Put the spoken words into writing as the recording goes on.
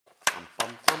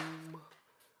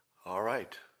All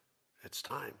right, it's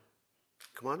time.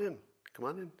 Come on in. Come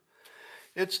on in.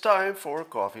 It's time for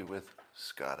Coffee with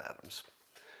Scott Adams.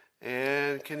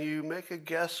 And can you make a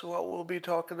guess what we'll be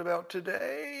talking about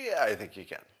today? I think you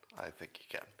can. I think you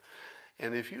can.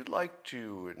 And if you'd like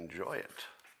to enjoy it,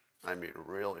 I mean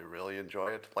really, really enjoy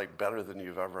it, like better than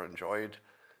you've ever enjoyed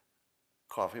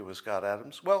Coffee with Scott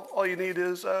Adams, well, all you need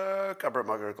is a cup or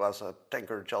mug or a glass, a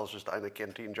tankard, chalice or stein, a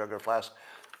canteen, jug or flask,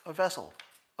 a vessel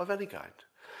of any kind.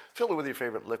 Fill it with your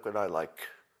favorite liquid. I like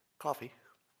coffee.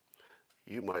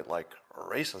 You might like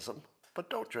racism, but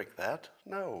don't drink that.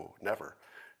 No, never.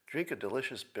 Drink a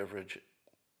delicious a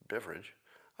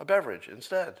beverage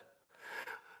instead.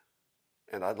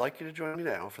 And I'd like you to join me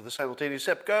now for the simultaneous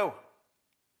sip. Go!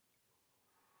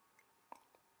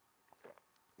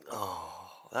 Oh,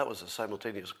 that was a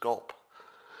simultaneous gulp.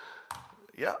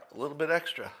 Yeah, a little bit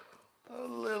extra. A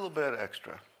little bit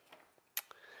extra.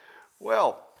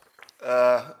 Well,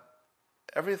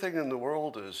 everything in the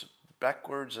world is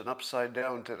backwards and upside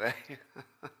down today.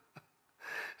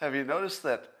 Have you noticed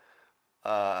that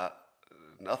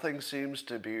nothing seems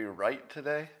to be right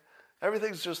today?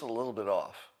 Everything's just a little bit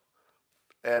off.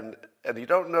 And you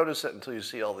don't notice it until you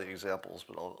see all the examples,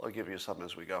 but I'll give you some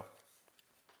as we go.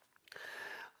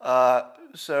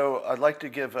 So I'd like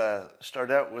to start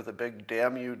out with a big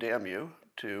damn you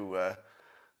to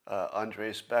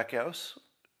Andres Backhaus,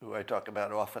 who I talk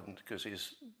about often because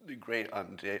he's great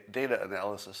on data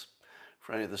analysis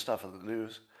for any of the stuff in the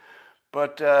news.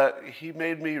 But he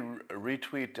made me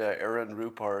retweet Aaron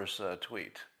Rupar's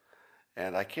tweet,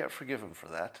 and I can't forgive him for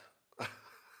that.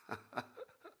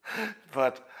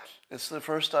 But it's the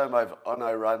first time I've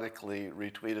unironically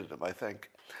retweeted him, I think.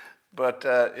 But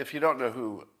if you don't know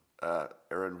who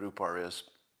Aaron Rupar is,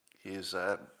 he's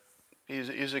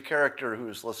a character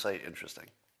who's, let's say, interesting.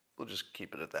 We'll just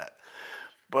keep it at that.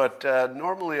 But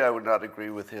normally I would not agree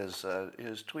with his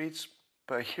tweets,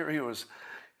 but here he was.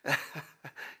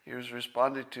 He was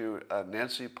responding to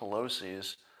Nancy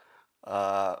Pelosi's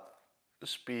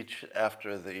speech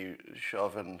after the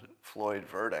Chauvin-Floyd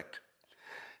verdict.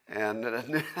 And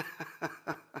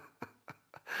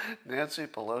Nancy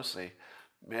Pelosi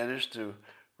managed to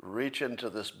reach into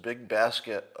this big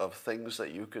basket of things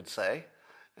that you could say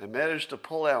and managed to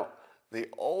pull out the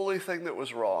only thing that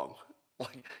was wrong.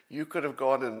 Like, you could have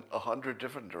gone in 100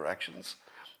 different directions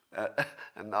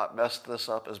and not messed this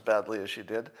up as badly as she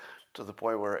did, to the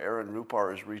point where Aaron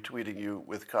Rupar is retweeting you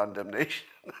with condemnation.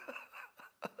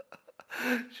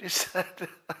 She said,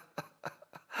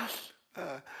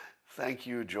 thank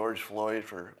you, George Floyd,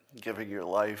 for giving your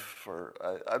life for,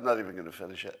 I'm not even going to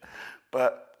finish it.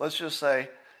 But let's just say,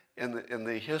 in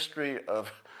the history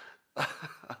of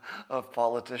of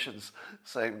politicians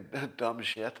saying dumb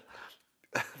shit,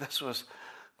 this was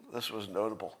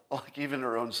notable. Like, even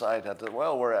her own side had to,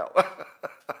 well, we're out.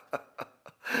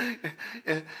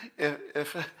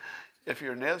 If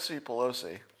you're Nancy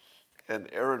Pelosi and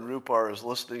Aaron Rupar is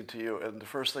listening to you and the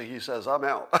first thing he says, I'm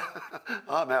out.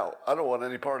 I'm out. I don't want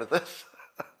any part of this.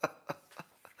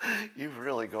 You've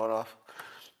really gone off.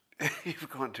 You've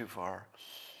gone too far.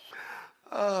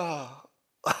 Oh.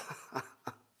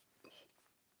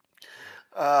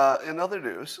 In other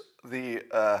news,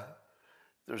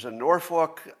 there's a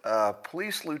Norfolk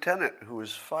police lieutenant who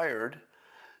was fired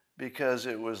because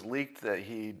it was leaked that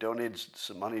he donated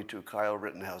some money to Kyle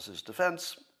Rittenhouse's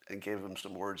defense and gave him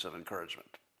some words of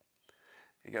encouragement.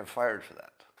 He got fired for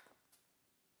that.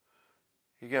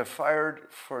 He got fired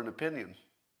for an opinion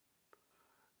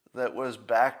that was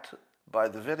backed by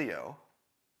the video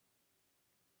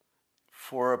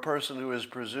for a person who is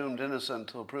presumed innocent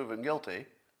until proven guilty,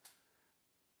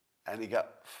 and he got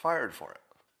fired for it.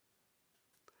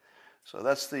 So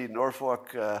that's the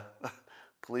Norfolk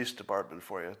Police Department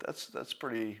for you. That's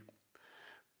pretty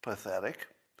pathetic.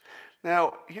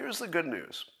 Now, here's the good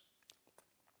news.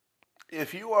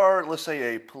 If you are, let's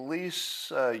say, a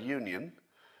police union,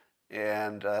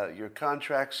 and your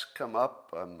contracts come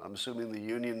up, I'm assuming the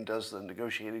union does the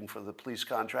negotiating for the police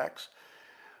contracts,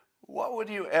 what would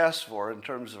you ask for in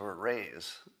terms of a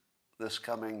raise this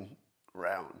coming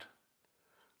round?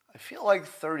 I feel like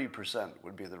 30%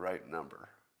 would be the right number,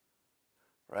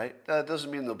 right? That doesn't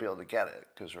mean they'll be able to get it,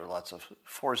 because there are lots of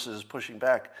forces pushing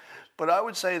back. But I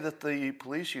would say that the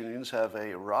police unions have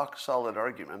a rock-solid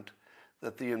argument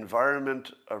that the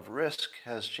environment of risk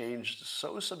has changed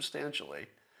so substantially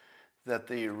that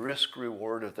the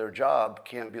risk-reward of their job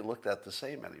can't be looked at the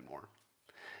same anymore.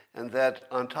 And that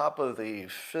on top of the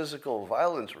physical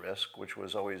violence risk, which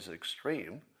was always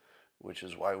extreme, which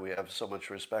is why we have so much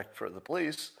respect for the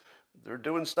police, they're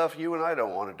doing stuff you and I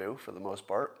don't want to do for the most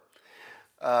part.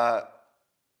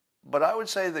 But I would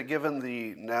say that given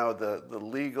the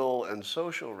legal and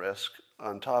social risk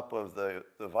on top of the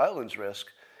violence risk,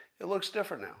 it looks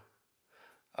different now.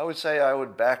 I would say I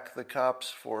would back the cops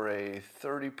for a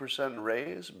 30%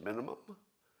 raise minimum.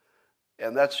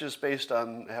 And that's just based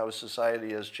on how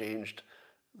society has changed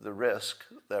the risk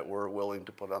that we're willing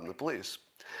to put on the police.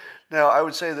 Now, I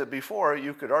would say that before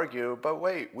you could argue, but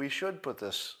wait, we should put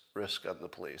this risk on the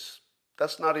police.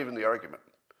 That's not even the argument.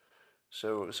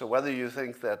 So whether you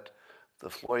think that the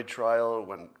Floyd trial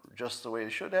went just the way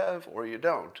it should have or you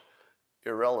don't,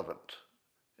 irrelevant.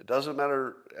 It doesn't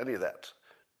matter any of that.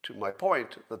 To my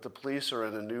point that the police are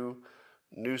in a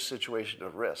new situation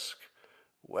of risk.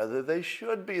 Whether they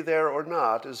should be there or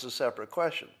not is a separate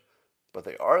question. But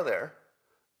they are there,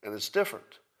 and it's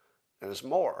different, and it's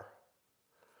more.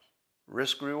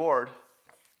 Risk-reward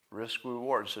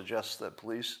suggests that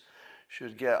police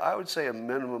should get, I would say, a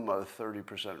minimum of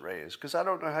 30% raise, because I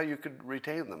don't know how you could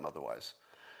retain them otherwise.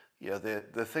 Yeah,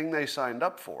 the thing they signed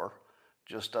up for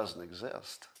just doesn't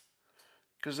exist.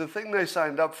 Because the thing they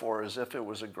signed up for is if it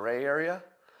was a gray area,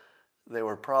 they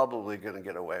were probably going to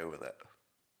get away with it,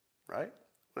 right?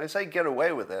 When I say get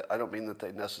away with it, I don't mean that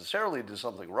they necessarily did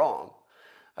something wrong.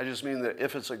 I just mean that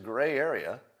if it's a gray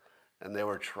area and they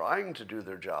were trying to do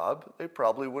their job, they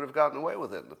probably would have gotten away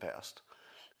with it in the past.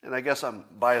 And I guess I'm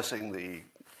biasing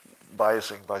by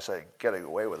saying getting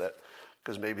away with it,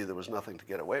 because maybe there was nothing to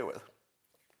get away with.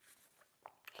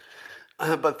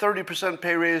 But 30%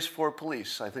 pay raise for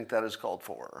police, I think that is called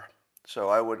for. So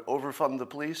I would overfund the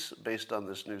police based on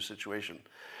this new situation.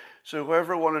 So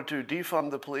whoever wanted to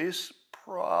defund the police,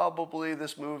 probably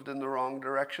this moved in the wrong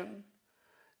direction.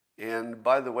 And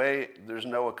by the way, there's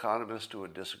no economist who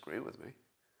would disagree with me,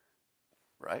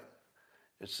 right?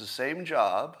 It's the same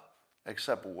job,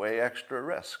 except way extra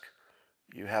risk.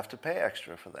 You have to pay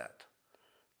extra for that.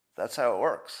 That's how it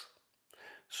works.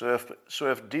 So if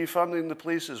defunding the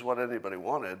police is what anybody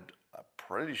wanted, I'm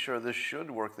pretty sure this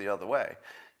should work the other way,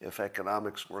 if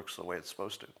economics works the way it's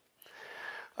supposed to.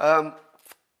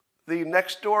 The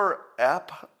Nextdoor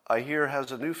app, I hear,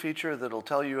 has a new feature that'll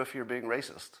tell you if you're being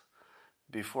racist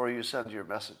before you send your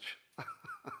message.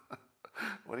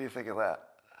 What do you think of that?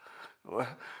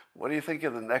 What do you think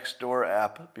of the Nextdoor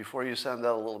app before you send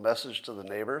out a little message to the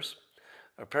neighbors?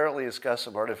 Apparently it's got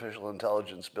some artificial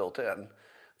intelligence built in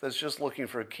that's just looking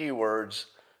for keywords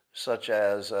such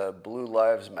as Blue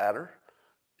Lives Matter.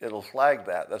 It'll flag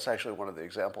that. That's actually one of the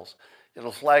examples.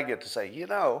 It'll flag it to say, you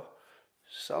know,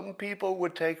 some people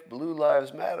would take Blue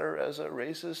Lives Matter as a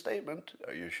racist statement.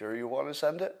 Are you sure you want to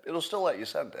send it? It'll still let you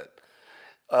send it.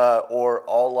 Or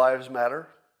All Lives Matter.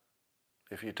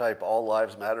 If you type All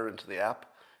Lives Matter into the app,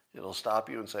 it'll stop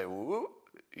you and say, whoa,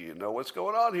 you know what's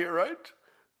going on here, right?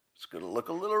 It's going to look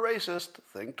a little racist.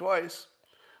 Think twice.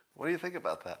 What do you think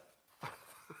about that?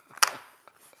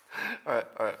 All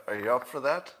right. Are you up for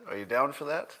that? Are you down for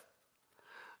that?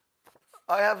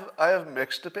 I have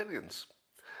mixed opinions.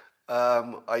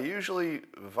 I usually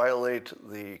violate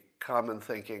the common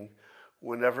thinking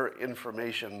whenever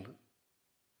information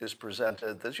is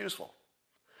presented that's useful.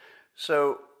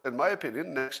 So, in my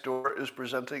opinion, Nextdoor is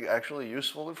presenting actually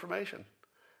useful information,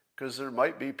 because there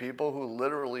might be people who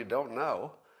literally don't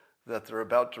know that they're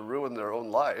about to ruin their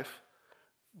own life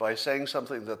by saying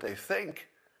something that they think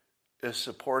is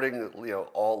supporting,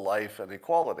 all life and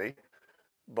equality,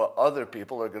 but other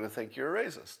people are going to think you're a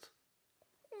racist.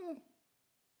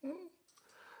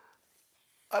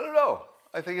 I don't know.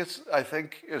 I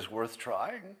think it's worth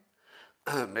trying.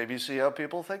 Maybe see how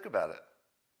people think about it.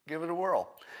 Give it a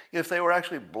whirl. If they were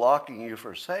actually blocking you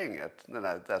for saying it, then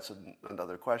that's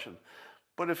another question.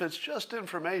 But if it's just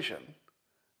information,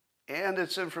 and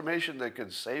it's information that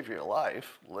could save your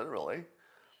life, literally,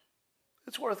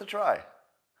 it's worth a try.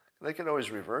 They can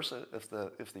always reverse it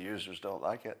if the users don't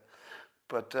like it.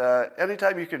 But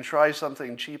anytime you can try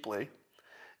something cheaply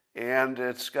and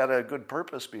it's got a good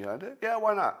purpose behind it, yeah,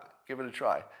 why not? Give it a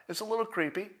try. It's a little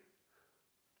creepy,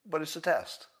 but it's a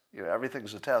test.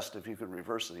 Everything's a test if you can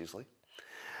reverse it easily.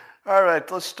 All right,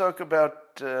 let's talk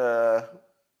about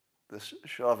this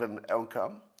Chauvin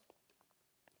outcome.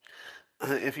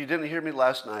 If you didn't hear me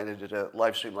last night, I did a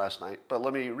live stream last night, but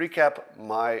let me recap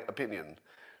my opinion.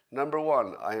 Number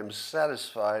one, I am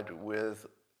satisfied with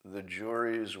the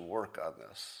jury's work on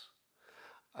this.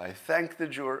 I thank the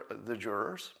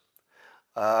jurors.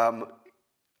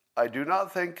 I do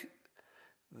not think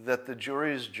that the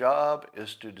jury's job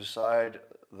is to decide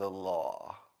the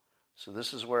law. So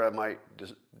this is where I might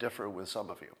differ with some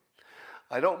of you.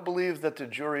 I don't believe that the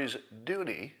jury's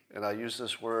duty, and I use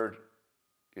this word,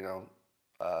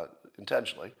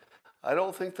 intentionally, I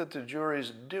don't think that the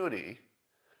jury's duty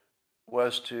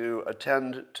was to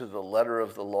attend to the letter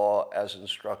of the law as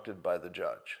instructed by the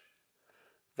judge.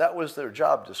 That was their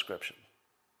job description,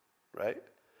 right?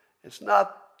 It's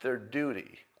not their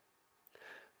duty.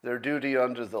 Their duty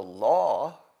under the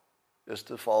law is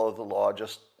to follow the law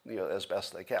just, as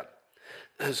best they can.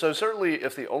 And so certainly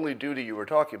if the only duty you were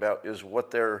talking about is what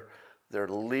their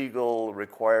legal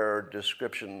required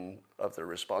description of their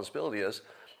responsibility is,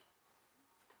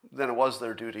 then it was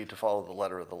their duty to follow the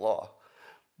letter of the law.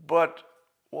 But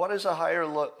what's the higher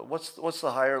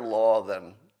law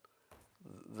than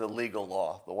the legal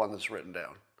law, the one that's written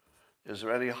down? Is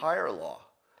there any higher law?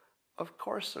 Of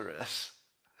course there is.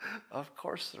 Of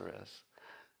course there is.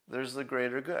 There's the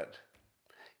greater good.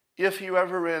 If you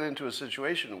ever ran into a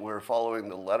situation where following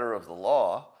the letter of the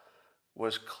law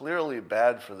was clearly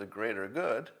bad for the greater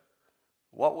good,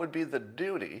 what would be the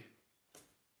duty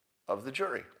of the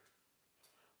jury?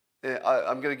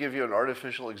 I'm going to give you an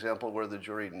artificial example where the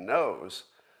jury knows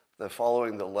that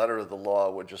following the letter of the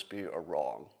law would just be a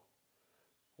wrong.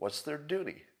 What's their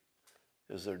duty?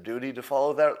 Is their duty to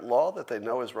follow that law that they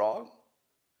know is wrong?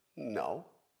 No,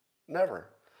 never.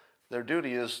 Their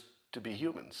duty is to be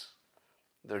humans.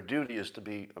 Their duty is to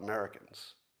be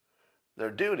Americans. Their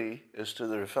duty is to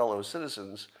their fellow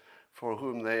citizens for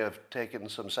whom they have taken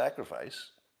some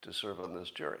sacrifice to serve on this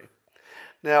jury.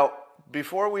 Now,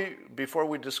 before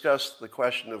we discuss the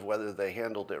question of whether they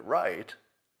handled it right,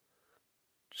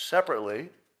 separately,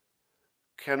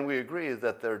 can we agree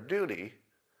that their duty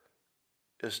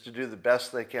is to do the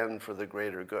best they can for the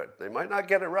greater good? They might not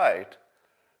get it right,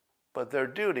 but their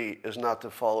duty is not to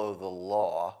follow the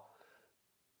law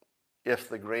if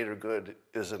the greater good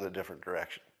is in a different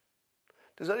direction.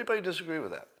 Does anybody disagree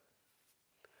with that?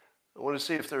 I want to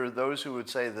see if there are those who would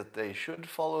say that they should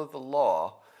follow the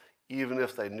law even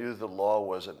if they knew the law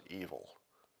wasn't evil.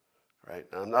 Right?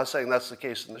 Now, I'm not saying that's the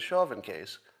case in the Chauvin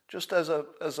case, just as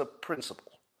a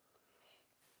principle.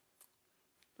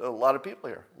 A lot of people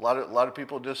here, a lot of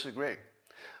people disagree.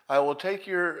 I will take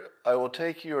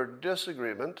your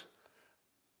disagreement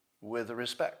with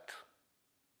respect,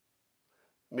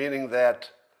 meaning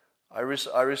that I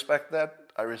respect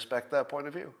that point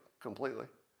of view completely.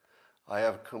 I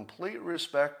have complete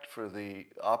respect for the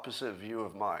opposite view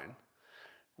of mine,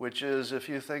 which is if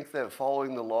you think that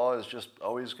following the law is just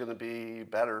always going to be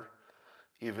better,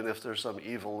 even if there's some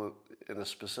evil in a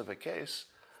specific case,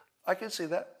 I can see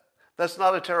that. That's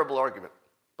not a terrible argument,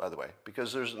 by the way,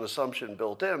 because there's an assumption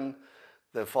built in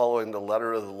that following the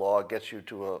letter of the law gets you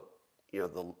to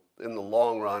in the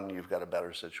long run, you've got a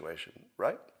better situation,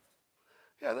 right?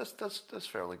 Yeah, that's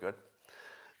fairly good.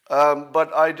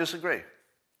 But I disagree.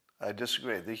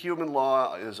 The human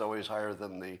law is always higher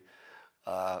than the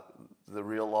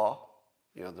real law,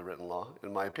 the written law,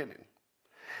 in my opinion.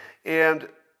 And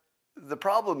the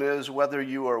problem is whether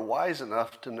you are wise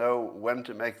enough to know when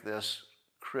to make this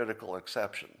critical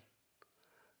exception.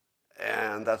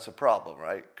 And that's a problem,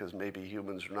 right? Because maybe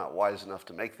humans are not wise enough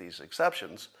to make these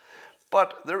exceptions.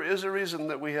 But there is a reason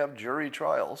that we have jury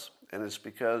trials, and it's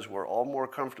because we're all more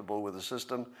comfortable with a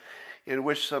system in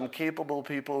which some capable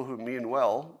people who mean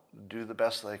well do the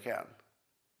best they can,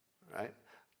 right?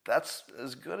 That's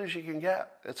as good as you can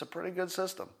get. It's a pretty good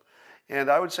system.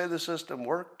 And I would say the system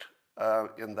worked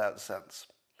in that sense.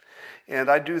 And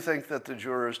I do think that the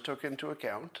jurors took into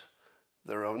account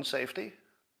their own safety,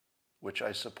 which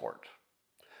I support.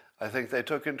 I think they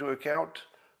took into account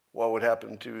what would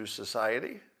happen to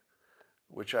society,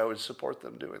 which I would support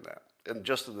them doing that, and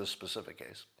just in this specific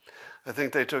case. I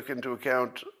think they took into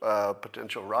account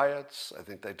potential riots. I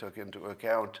think they took into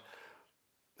account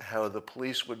how the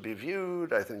police would be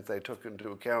viewed. I think they took into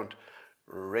account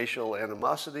racial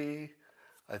animosity.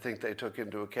 I think they took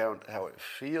into account how it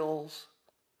feels.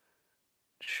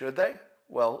 Should they?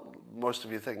 Well, most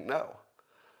of you think no.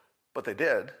 But they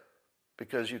did,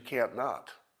 because you can't not.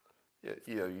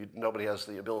 Nobody has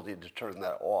the ability to turn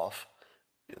that off.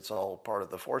 It's all part of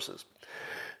the forces.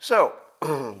 So,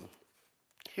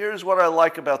 here's what I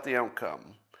like about the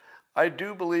outcome. I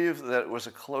do believe that it was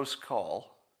a close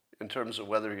call in terms of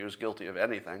whether he was guilty of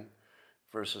anything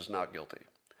versus not guilty.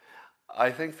 I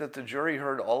think that the jury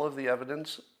heard all of the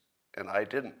evidence, and I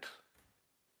didn't.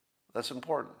 That's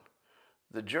important.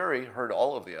 The jury heard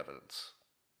all of the evidence.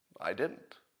 I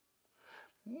didn't.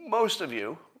 Most of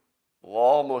you,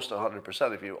 almost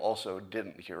 100% of you, also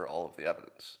didn't hear all of the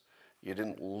evidence. You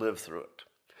didn't live through it.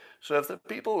 So if the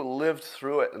people who lived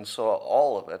through it and saw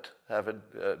all of it have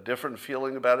a different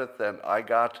feeling about it than I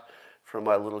got from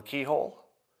my little keyhole,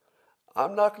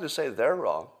 I'm not going to say they're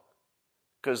wrong,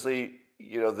 because the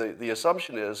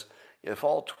assumption is if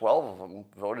all 12 of them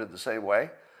voted the same way,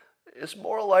 it's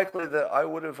more likely that I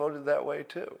would have voted that way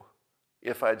too.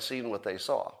 if I'd seen what they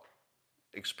saw,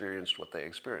 experienced what they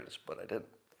experienced, but I didn't.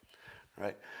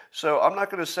 Right? So I'm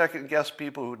not going to second guess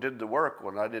people who did the work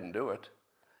when I didn't do it.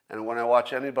 And when I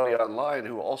watch anybody online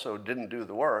who also didn't do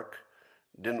the work,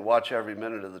 didn't watch every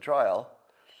minute of the trial,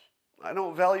 I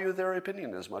don't value their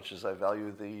opinion as much as I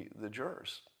value the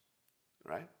jurors.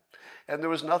 Right? And there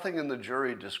was nothing in the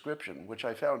jury description, which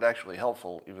I found actually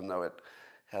helpful, even though it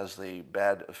has the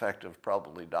bad effect of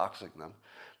probably doxing them.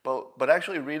 But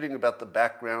actually reading about the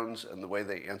backgrounds and the way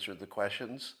they answered the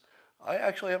questions, I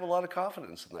actually have a lot of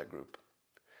confidence in that group.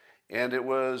 And it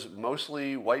was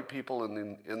mostly white people in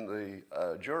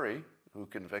the jury who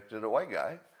convicted a white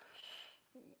guy,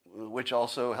 which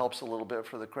also helps a little bit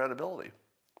for the credibility.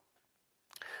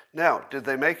 Now, did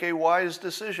they make a wise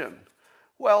decision?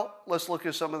 Well, let's look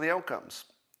at some of the outcomes.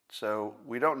 So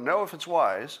we don't know if it's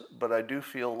wise, but I do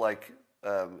feel like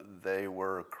they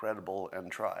were credible and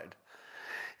tried.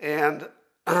 And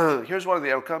here's one of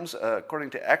the outcomes.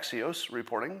 According to Axios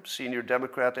reporting, senior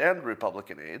Democrat and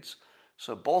Republican aides,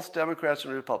 so both Democrats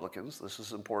and Republicans, this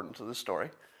is important to the story,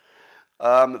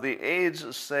 the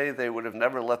aides say they would have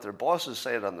never let their bosses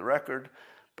say it on the record,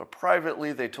 but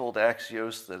privately they told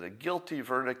Axios that a guilty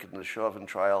verdict in the Chauvin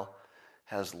trial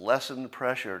has lessened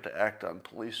pressure to act on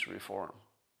police reform.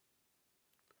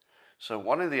 So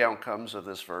one of the outcomes of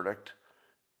this verdict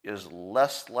is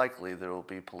less likely there will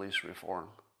be police reform.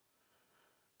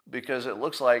 Because it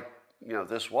looks like,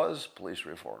 this was police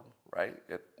reform, right?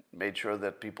 It made sure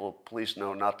that police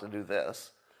know not to do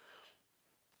this.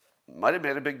 Might have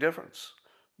made a big difference,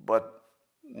 but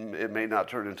it may not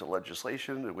turn into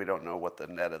legislation, and we don't know what the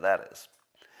net of that is.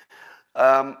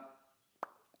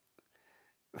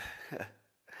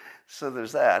 So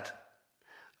there's that.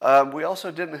 We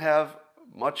also didn't have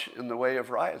much in the way of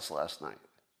riots last night.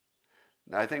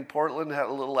 Now, I think Portland had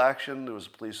a little action. There was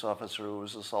a police officer who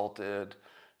was assaulted.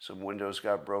 Some windows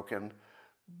got broken.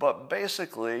 But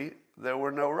basically, there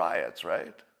were no riots,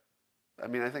 right? I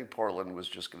mean, I think Portland was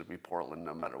just going to be Portland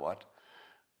no matter what.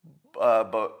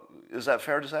 But is that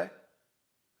fair to say?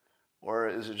 Or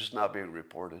is it just not being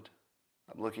reported?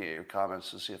 I'm looking at your comments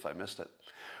to see if I missed it.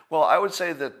 Well, I would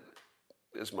say that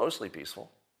it's mostly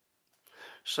peaceful.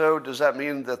 So does that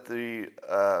mean that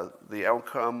the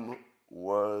outcome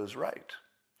was right?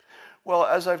 Well,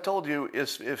 as I've told you,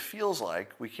 it feels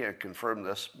like, we can't confirm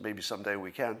this, maybe someday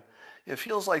we can, it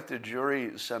feels like the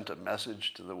jury sent a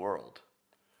message to the world,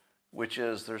 which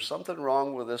is there's something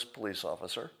wrong with this police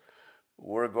officer.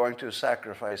 We're going to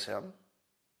sacrifice him,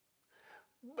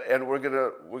 and we're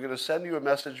gonna send you a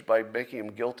message by making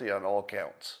him guilty on all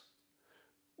counts,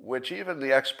 which even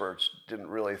the experts didn't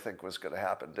really think was going to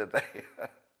happen, did they?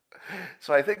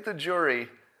 So I think the jury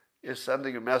is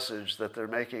sending a message that they're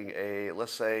making a,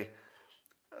 let's say,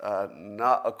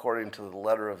 not according to the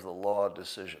letter of the law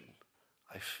decision.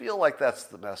 I feel like that's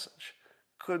the message.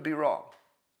 Could be wrong.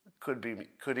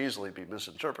 Could easily be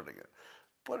misinterpreting it.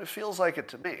 But it feels like it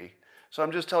to me. So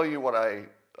I'm just telling you what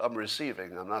I'm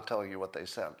receiving. I'm not telling you what they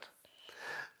sent.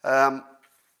 And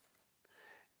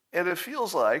it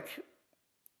feels like,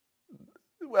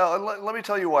 well, let me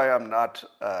tell you why I'm not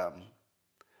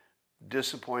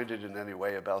disappointed in any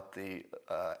way about the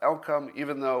outcome,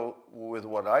 even though with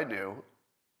what I knew,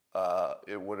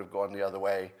 it would have gone the other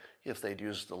way if they'd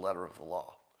used the letter of the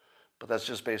law. But that's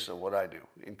just based on what I knew,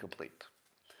 incomplete.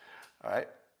 All right?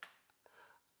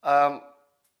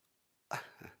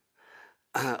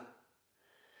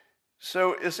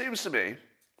 So it seems to me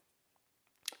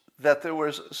that there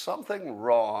was something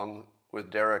wrong with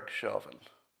Derek Chauvin.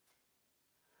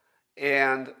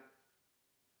 And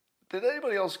did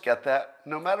anybody else get that?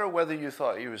 No matter whether you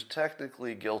thought he was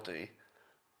technically guilty,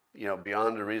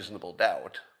 beyond a reasonable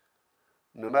doubt,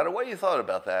 no matter what you thought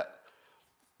about that,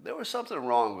 there was something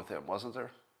wrong with him, wasn't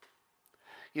there?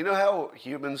 You know how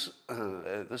humans,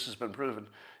 this has been proven,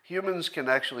 humans can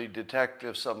actually detect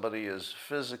if somebody is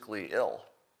physically ill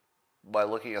by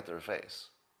looking at their face.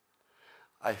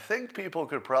 I think people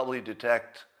could probably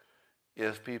detect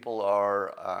if people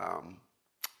are,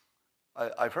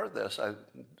 I've heard this,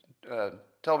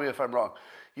 tell me if I'm wrong.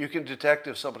 You can detect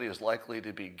if somebody is likely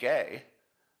to be gay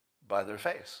by their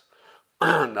face.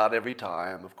 Not every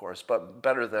time, of course, but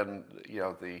better than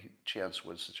the chance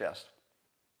would suggest.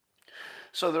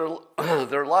 So there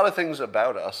are a lot of things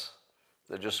about us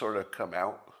that just sort of come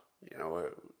out,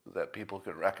 that people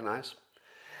can recognize.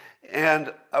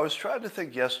 And I was trying to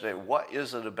think yesterday, what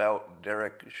is it about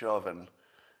Derek Chauvin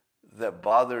that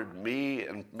bothered me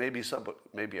and maybe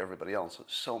everybody else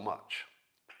so much?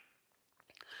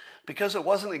 Because it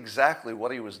wasn't exactly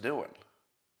what he was doing,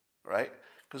 right?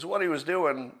 Because what he was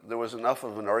doing, there was enough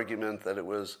of an argument that it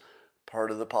was part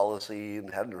of the policy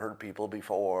and hadn't hurt people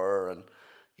before, and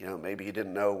maybe he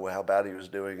didn't know how bad he was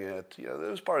doing it. That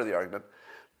was part of the argument.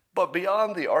 But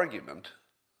beyond the argument,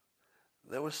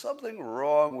 there was something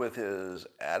wrong with his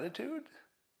attitude,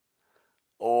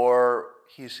 or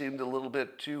he seemed a little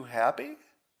bit too happy.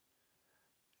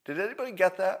 Did anybody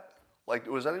get that? Like,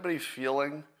 was anybody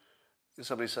feeling?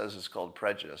 Somebody says it's called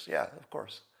prejudice. Yeah, of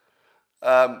course.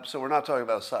 So we're not talking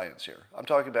about science here. I'm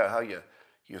talking about how you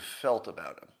felt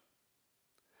about him.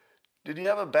 Did you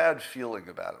have a bad feeling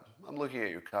about him? I'm looking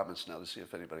at your comments now to see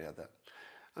if anybody had that.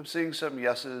 I'm seeing some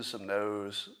yeses, some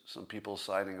nos, some people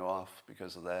signing off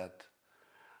because of that.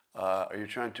 Are you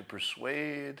trying to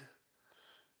persuade?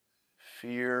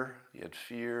 Fear? You had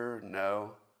fear?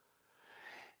 No.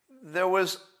 There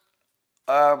was,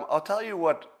 I'll tell you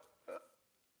what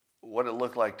it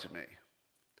looked like to me.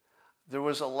 There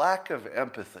was a lack of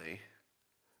empathy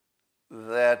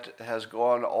that has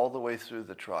gone all the way through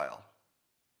the trial.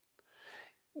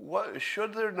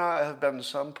 Should there not have been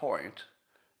some point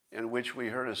in which we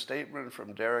heard a statement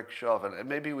from Derek Chauvin, and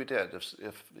maybe we did,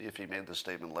 if he made the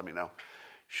statement, let me know.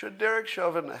 Should Derek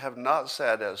Chauvin have not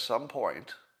said at some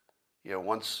point,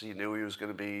 once he knew he was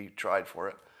going to be tried for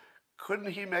it,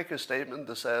 couldn't he make a statement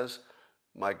that says,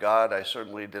 my God, I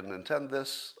certainly didn't intend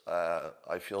this.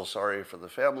 I feel sorry for the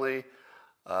family.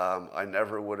 I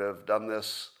never would have done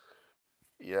this,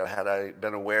 had I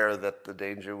been aware that the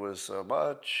danger was so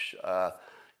much,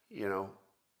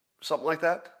 something like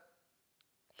that.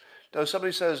 Now,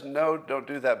 somebody says, no, don't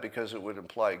do that because it would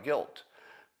imply guilt.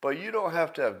 But you don't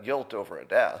have to have guilt over a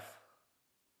death,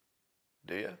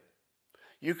 do you?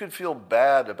 You could feel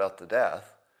bad about the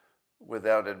death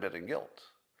without admitting guilt.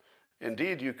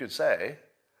 Indeed, you could say,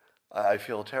 I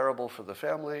feel terrible for the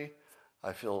family.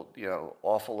 I feel,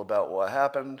 awful about what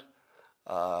happened.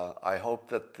 I hope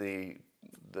that the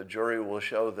jury will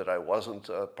show that I wasn't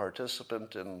a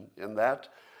participant in that,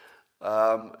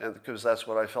 and because that's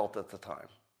what I felt at the time.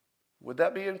 Would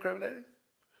that be incriminating?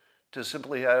 To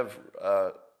simply have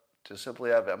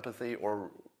empathy, or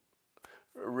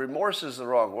remorse is the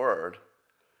wrong word,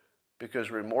 because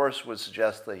remorse would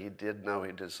suggest that he did know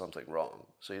he did something wrong.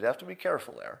 So you'd have to be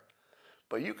careful there.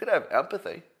 But you could have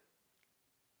empathy,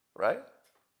 right?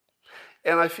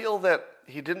 And I feel that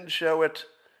he didn't show it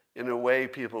in a way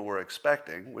people were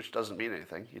expecting, which doesn't mean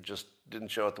anything. He just didn't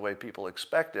show it the way people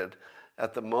expected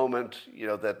at the moment,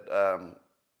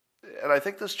 and I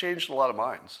think this changed a lot of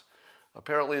minds.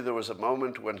 Apparently there was a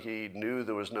moment when he knew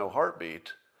there was no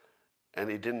heartbeat, and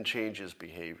he didn't change his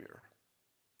behavior.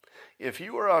 If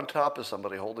you were on top of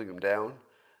somebody holding them down,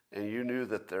 and you knew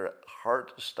that their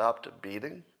heart stopped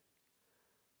beating,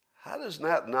 how does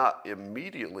that not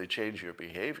immediately change your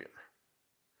behavior?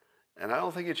 And I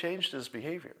don't think it changed his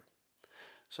behavior.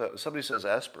 So somebody says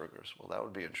Asperger's. Well, that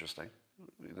would be interesting.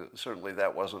 Certainly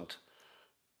that would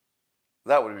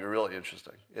be really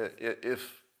interesting.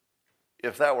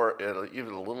 If that were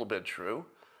even a little bit true,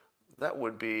 that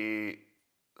would be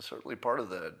certainly part of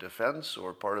the defense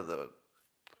or part of the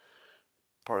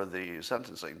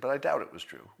sentencing. But I doubt it was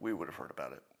true. We would have heard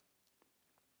about it.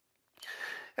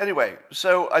 Anyway,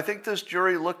 so I think this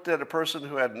jury looked at a person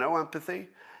who had no empathy,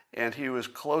 and he was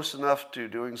close enough to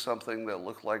doing something that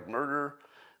looked like murder,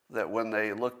 that when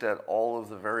they looked at all of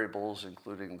the variables,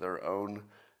 including their own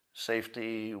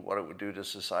safety, what it would do to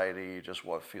society, just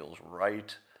what feels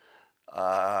right,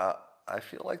 I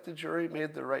feel like the jury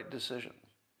made the right decision.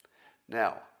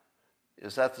 Now,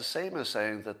 is that the same as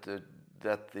saying that the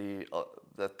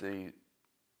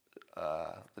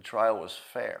trial was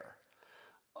fair?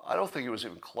 I don't think it was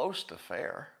even close to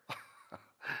fair.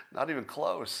 Not even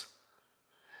close.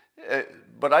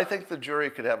 But I think the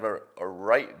jury could have a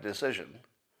right decision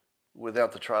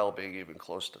without the trial being even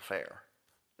close to fair.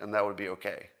 And that would be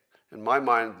okay. In my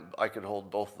mind, I could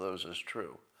hold both of those as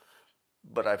true.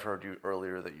 But I've heard you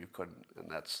earlier that you couldn't,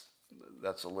 and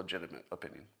that's a legitimate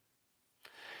opinion.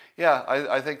 Yeah,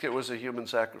 I think it was a human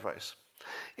sacrifice.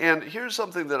 And here's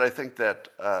something that I think that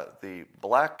the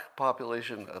black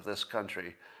population of this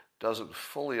country doesn't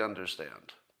fully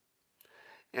understand.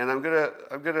 And I'm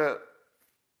gonna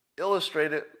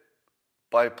illustrate it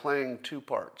by playing two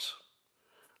parts.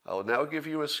 I will now give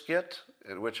you a skit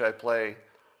in which I play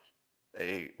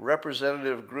a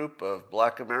representative group of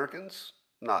black Americans,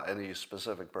 not any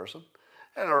specific person,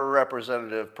 and a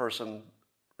representative person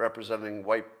representing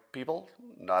white people,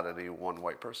 not any one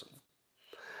white person.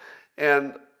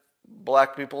 And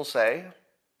black people say,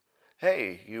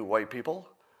 hey, you white people,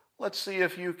 let's see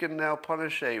if you can now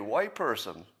punish a white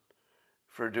person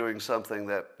for doing something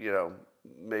that,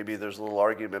 maybe there's a little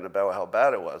argument about how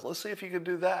bad it was. Let's see if you can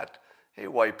do that. Hey,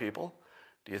 white people,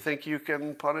 do you think you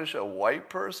can punish a white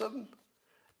person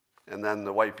And then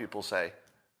the white people say,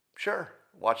 sure,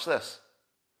 watch this.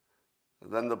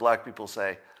 And then the black people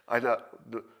say, I know,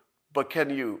 but can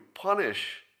you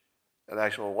punish an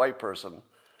actual white person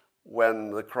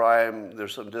when the crime,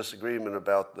 there's some disagreement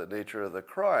about the nature of the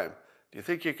crime? Do you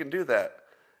think you can do that?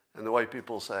 And the white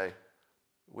people say,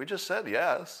 we just said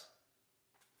yes.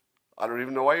 I don't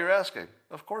even know why you're asking.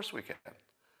 Of course we can.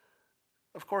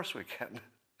 Of course we can.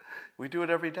 We do it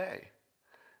every day.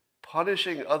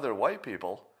 Punishing other white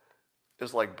people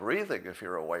is like breathing if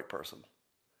you're a white person.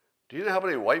 Do you know how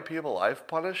many white people I've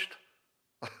punished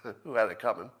who had it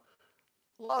coming?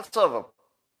 Lots of them.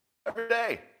 Every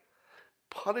day.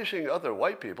 Punishing other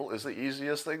white people is the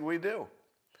easiest thing we do.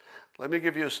 Let me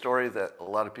give you a story that a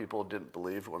lot of people didn't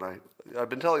believe when I've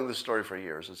been telling this story for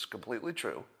years. It's completely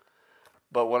true.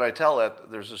 But when I tell it,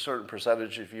 there's a certain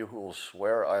percentage of you who will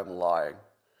swear I'm lying.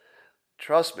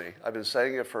 Trust me, I've been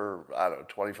saying it for,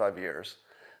 25 years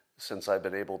since I've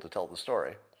been able to tell the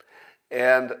story.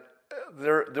 And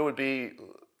there would be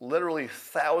literally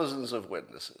thousands of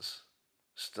witnesses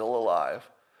still alive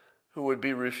who would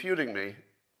be refuting me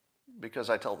because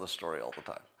I tell this story all the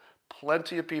time.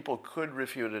 Plenty of people could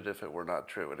refute it if it were not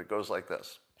true. And it goes like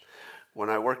this. When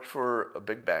I worked for a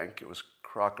big bank, it was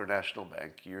Crocker National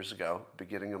Bank years ago,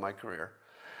 beginning of my career.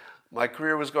 My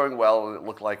career was going well, and it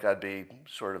looked like I'd be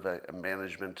sort of a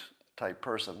management type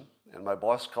person. And my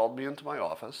boss called me into my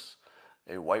office,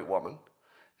 a white woman,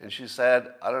 and she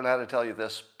said, I don't know how to tell you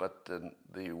this, but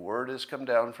the word has come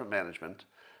down from management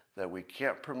that we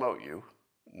can't promote you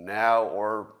now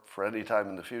or for any time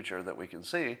in the future that we can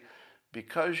see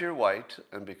because you're white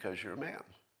and because you're a man.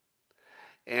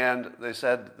 And they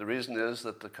said the reason is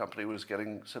that the company was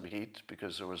getting some heat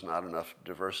because there was not enough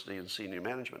diversity in senior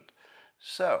management.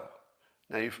 So,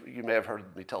 now you may have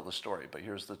heard me tell the story, but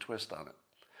here's the twist on it.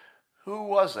 Who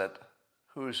was it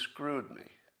who screwed me?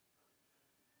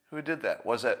 Who did that?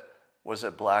 Was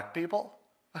it black people?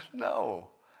 No.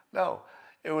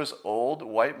 It was old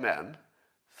white men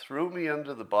threw me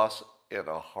under the bus in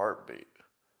a heartbeat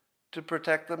to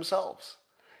protect themselves.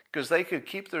 Because they could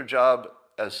keep their job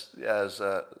as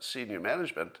senior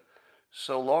management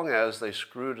so long as they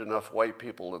screwed enough white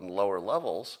people in lower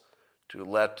levels to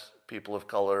let people of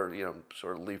color,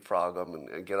 sort of leapfrog them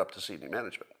and get up to senior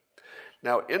management.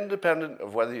 Now, independent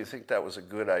of whether you think that was a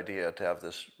good idea to have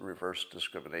this reverse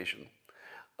discrimination,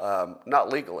 not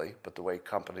legally, but the way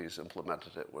companies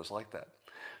implemented it was like that.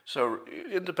 So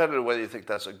independent of whether you think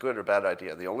that's a good or bad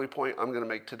idea, the only point I'm going to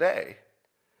make today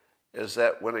is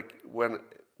that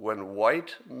when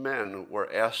white men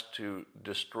were asked to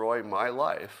destroy my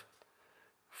life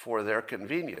for their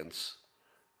convenience,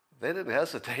 they didn't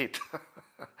hesitate.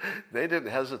 They didn't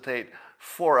hesitate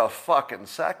for a fucking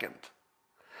second.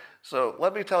 So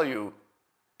let me tell you,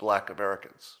 black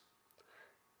Americans,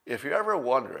 if you're ever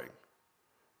wondering,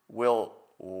 will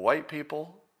white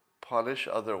people punish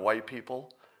other white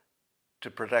people to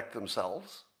protect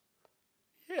themselves?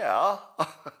 Yeah,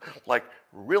 like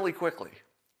really quickly.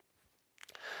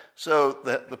 So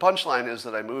the punchline is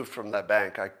that I moved from that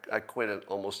bank. I quit it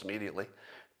almost immediately.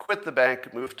 Quit the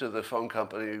bank, moved to the phone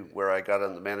company where I got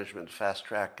on the management fast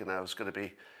track, and I was going to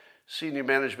be senior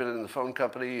management in the phone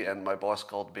company, and my boss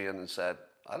called me in and said,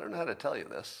 I don't know how to tell you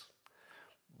this,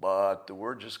 but the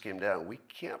word just came down. We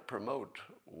can't promote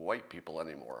white people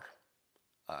anymore.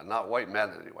 Not white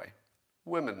men anyway.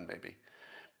 Women maybe.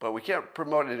 But we can't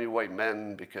promote any white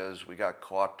men because we got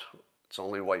caught. It's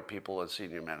only white people at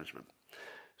senior management.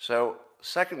 So,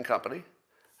 second company,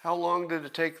 how long did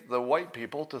it take the white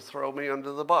people to throw me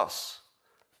under the bus?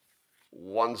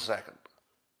 1 second.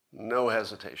 No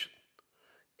hesitation.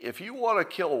 If you want to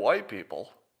kill white people,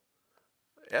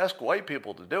 ask white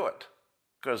people to do it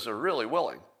because they're really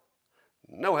willing.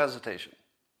 No hesitation.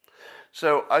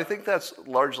 So I think that's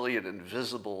largely an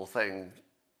invisible thing.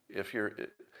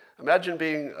 Imagine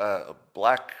being a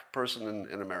black person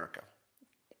in America.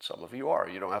 Some of you are.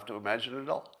 You don't have to imagine it at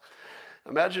all.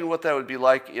 Imagine what that would be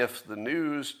like if the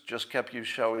news just kept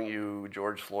showing you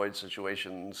George Floyd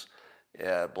situations,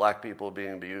 black people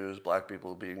being abused,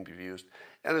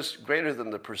 and it's greater than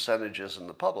the percentages in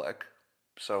the public,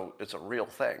 so it's a real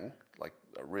thing, like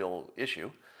a real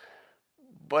issue.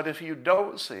 But if you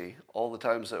don't see all the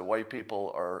times that white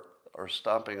people are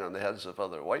stomping on the heads of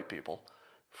other white people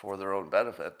for their own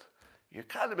benefit, you're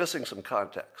kind of missing some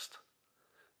context.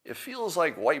 It feels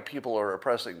like white people are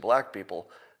oppressing black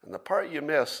people, and the part you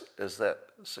miss is that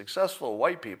successful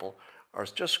white people are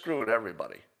just screwing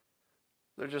everybody.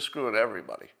 They're just screwing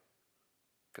everybody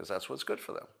because that's what's good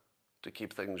for them, to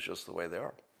keep things just the way they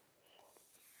are.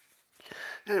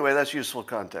 Anyway, that's useful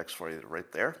context for you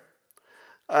right there.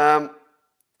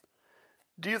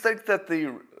 Do you think that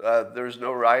there's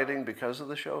no rioting because of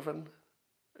the Chauvin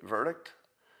verdict?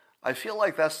 I feel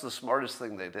like that's the smartest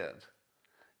thing they did,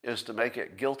 is to make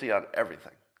it guilty on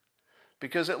everything.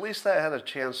 Because at least that had a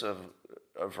chance of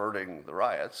averting the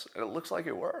riots, and it looks like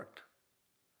it worked.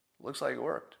 Looks like it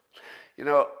worked. You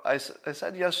know, I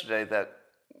said yesterday that,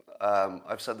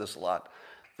 I've said this a lot,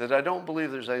 that I don't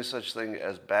believe there's any such thing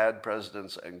as bad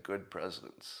presidents and good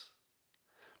presidents.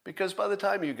 Because by the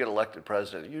time you get elected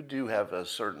president, you do have a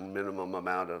certain minimum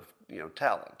amount of,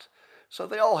 talent. So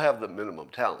they all have the minimum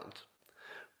talent.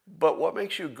 But what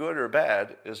makes you good or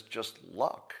bad is just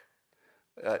luck.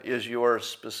 Is your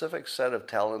specific set of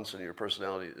talents and your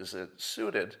personality, is it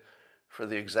suited for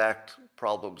the exact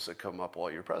problems that come up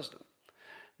while you're president?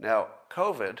 Now,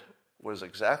 COVID was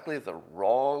exactly the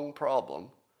wrong problem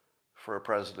for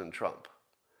President Trump.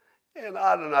 And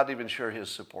I'm not even sure his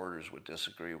supporters would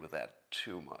disagree with that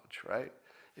too much, right?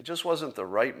 It just wasn't the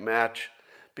right match,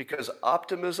 because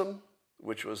optimism,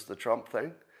 which was the Trump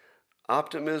thing,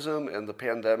 optimism and the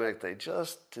pandemic, they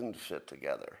just didn't fit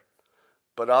together.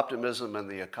 But optimism and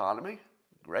the economy,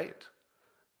 great.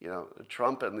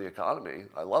 Trump and the economy,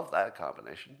 I love that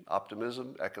combination.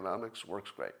 Optimism, economics,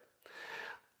 works great.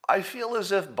 I feel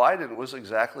as if Biden was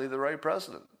exactly the right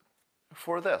president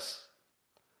for this.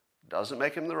 Doesn't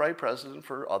make him the right president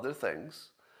for other things,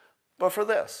 but for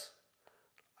this,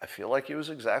 I feel like he was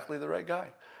exactly the right guy,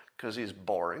 because he's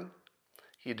boring.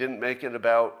 He didn't make it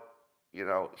about,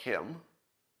 him.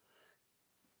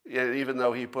 Even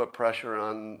though he put pressure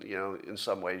on, in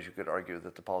some ways you could argue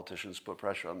that the politicians put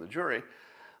pressure on the jury,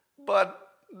 but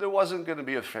there wasn't going to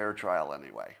be a fair trial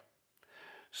anyway.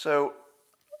 So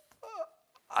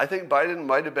I think Biden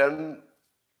might have been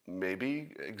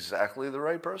maybe exactly the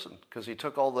right person, because he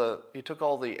took all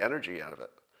the energy out of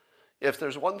it. If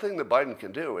there's one thing that Biden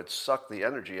can do, it's suck the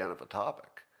energy out of a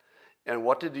topic. And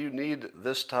what did you need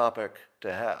this topic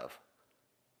to have?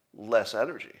 Less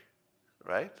energy,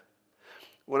 right?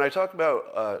 When I talk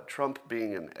about Trump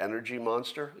being an energy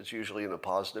monster, it's usually in a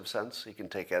positive sense. He can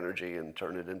take energy and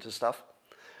turn it into stuff.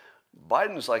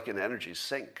 Biden's like an energy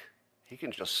sink. He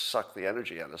can just suck the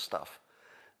energy out of stuff.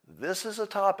 This is a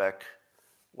topic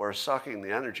where sucking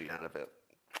the energy out of it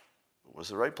was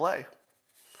the right play.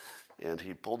 And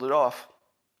he pulled it off,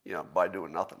 by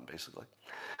doing nothing, basically.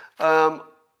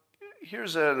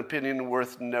 Here's an opinion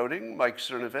worth noting. Mike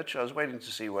Cernovich, I was waiting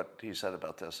to see what he said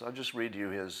about this. I'll just read you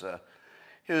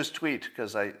his tweet,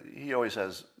 because he always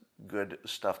has good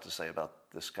stuff to say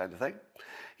about this kind of thing.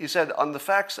 He said, "On the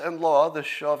facts and law, the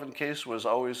Chauvin case was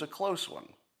always a close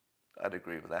one." I'd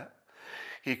agree with that.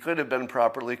 He could have been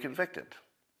properly convicted.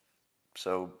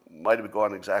 So might have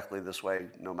gone exactly this way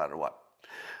no matter what.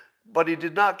 But he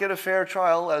did not get a fair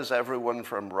trial, as everyone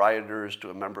from rioters to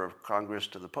a member of Congress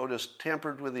to the POTUS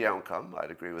tampered with the outcome. I'd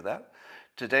agree with that.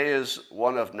 Today is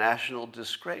one of national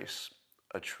disgrace,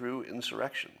 a true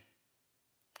insurrection.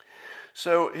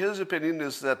 So his opinion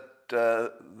is that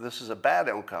this is a bad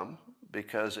outcome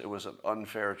because it was an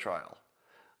unfair trial.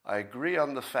 I agree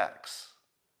on the facts.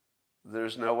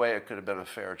 There's no way it could have been a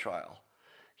fair trial.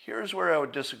 Here's where I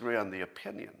would disagree on the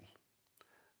opinion.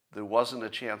 There wasn't a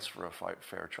chance for a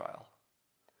fair trial.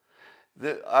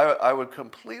 I would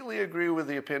completely agree with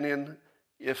the opinion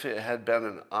if it had been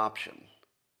an option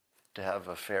to have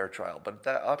a fair trial, but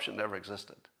that option never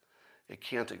existed. It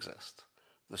can't exist.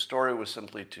 The story was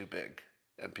simply too big,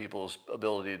 and people's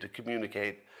ability to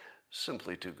communicate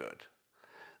simply too good.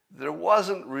 There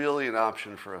wasn't really an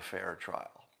option for a fair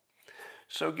trial.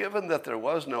 So given that there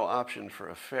was no option for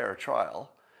a fair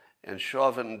trial, and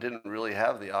Chauvin didn't really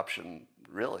have the option,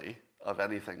 really, of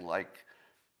anything like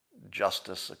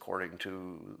justice according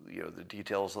to the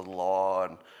details of the law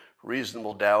and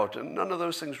reasonable doubt, and none of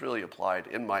those things really applied,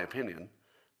 in my opinion,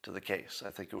 to the case.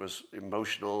 I think it was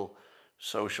emotional,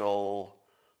 social,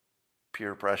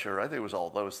 peer pressure. I think it was all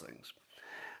those things.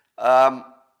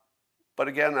 But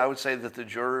again, I would say that the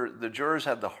jurors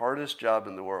had the hardest job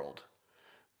in the world.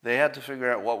 They had to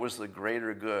figure out what was the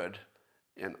greater good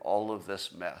in all of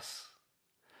this mess,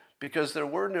 because there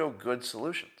were no good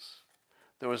solutions.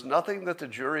 There was nothing that the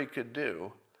jury could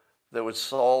do that would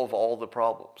solve all the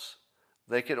problems.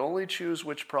 They could only choose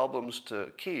which problems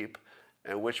to keep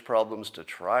and which problems to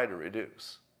try to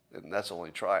reduce, and that's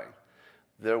only trying.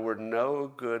 There were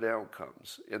no good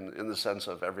outcomes in the sense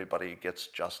of everybody gets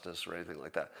justice or anything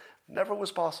like that. Never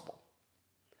was possible.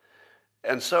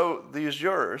 And so these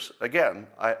jurors, again,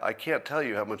 I can't tell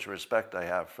you how much respect I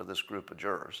have for this group of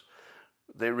jurors.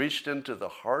 They reached into the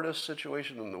hardest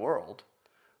situation in the world.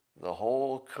 The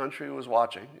whole country was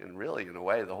watching, and really, in a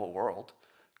way, the whole world,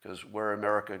 because where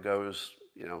America goes,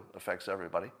 affects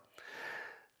everybody.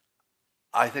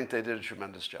 I think they did a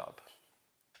tremendous job.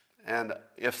 And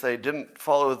if they didn't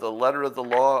follow the letter of the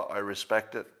law, I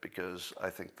respect it, because I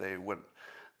think they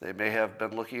may have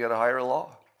been looking at a higher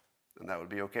law, and that would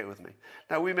be okay with me.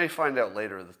 Now, we may find out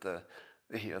later that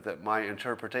that my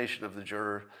interpretation of the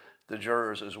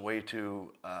jurors is way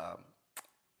too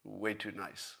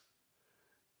nice.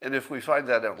 And if we find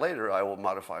that out later, I will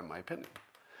modify my opinion.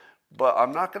 But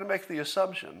I'm not going to make the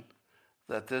assumption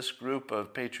that this group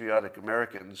of patriotic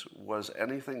Americans was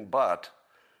anything but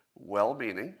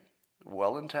well-meaning,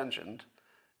 well-intentioned,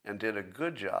 and did a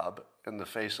good job in the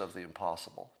face of the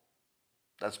impossible.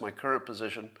 That's my current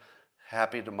position.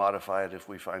 Happy to modify it if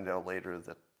we find out later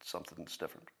that something's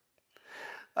different.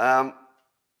 All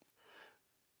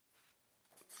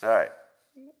right.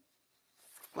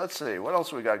 Let's see, what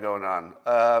else we got going on?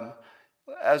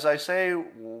 As I say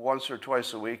once or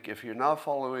twice a week, if you're not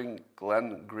following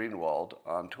Glenn Greenwald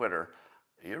on Twitter,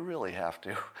 you really have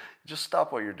to. Just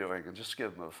stop what you're doing and just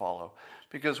give him a follow.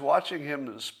 Because watching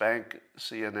him spank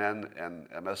CNN and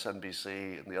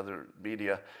MSNBC and the other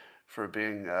media for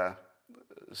being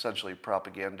essentially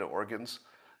propaganda organs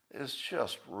is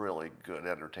just really good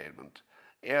entertainment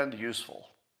and useful.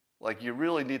 Like, you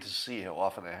really need to see how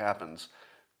often it happens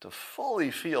to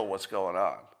fully feel what's going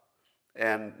on.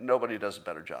 And nobody does a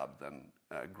better job than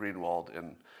Greenwald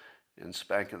in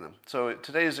spanking them. So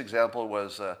today's example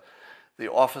was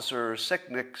the Officer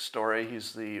Sicknick story.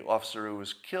 He's the officer who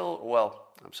was killed. Well,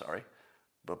 I'm sorry.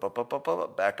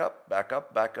 Back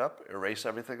up. Erase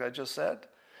everything I just said.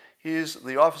 He's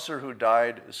the officer who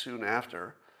died soon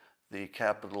after the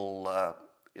Capitol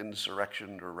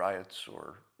insurrection or riots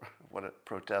or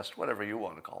protest, whatever you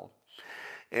want to call them.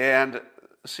 And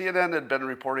CNN had been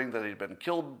reporting that he'd been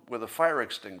killed with a fire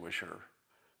extinguisher,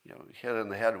 hit in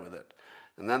the head with it.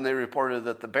 And then they reported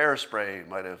that the bear spray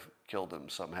might have killed him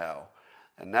somehow.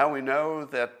 And now we know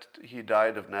that he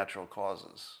died of natural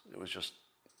causes. It was just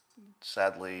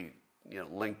sadly,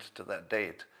 linked to that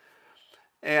date.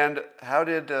 And how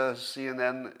did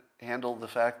CNN handle the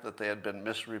fact that they had been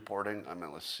misreporting,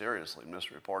 seriously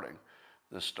misreporting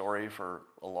this story for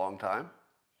a long time?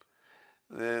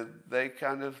 They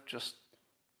kind of just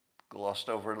glossed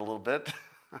over it a little bit,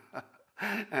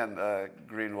 and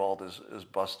Greenwald is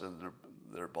busting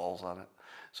their balls on it.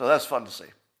 So that's fun to see.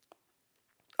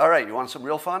 All right, you want some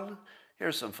real fun?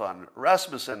 Here's some fun.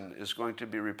 Rasmussen is going to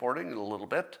be reporting in a little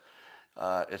bit.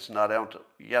 It's not out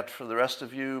yet for the rest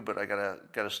of you, but I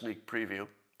got a sneak preview.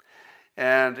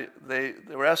 And they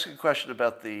were asking a question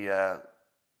about the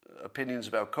opinions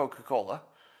about Coca-Cola.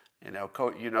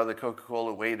 that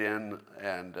Coca-Cola weighed in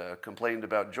and complained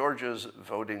about Georgia's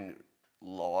voting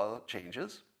law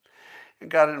changes and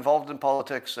got involved in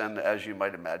politics. And as you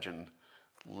might imagine,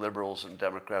 liberals and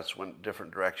Democrats went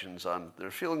different directions on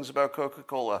their feelings about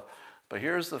Coca-Cola. But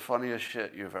here's the funniest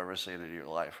shit you've ever seen in your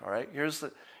life, all right? Here's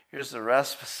the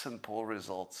Rasmussen poll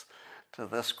results to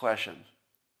this question.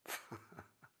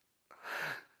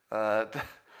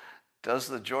 Does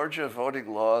the Georgia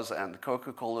voting laws and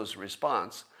Coca-Cola's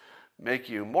response make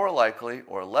you more likely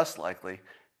or less likely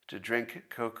to drink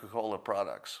Coca-Cola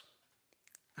products?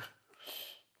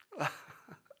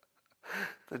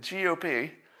 The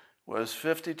GOP was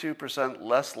 52%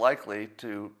 less likely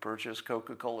to purchase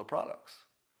Coca-Cola products.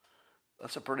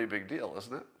 That's a pretty big deal,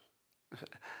 isn't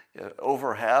it?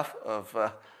 Over half of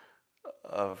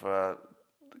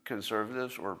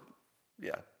conservatives, or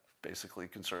basically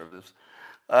conservatives,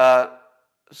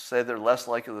 say they're less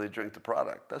likely to drink the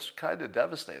product. That's kind of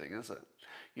devastating, isn't it?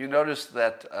 You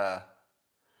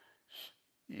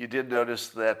did notice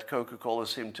that Coca-Cola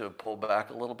seemed to have pulled back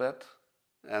a little bit.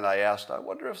 And I asked, I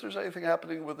wonder if there's anything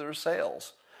happening with their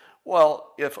sales.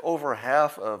 Well, if over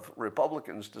half of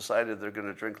Republicans decided they're going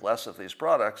to drink less of these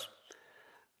products,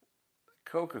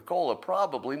 Coca-Cola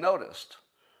probably noticed.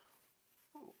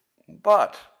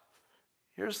 But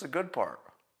here's the good part.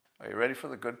 Are you ready for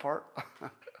the good part?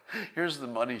 Here's the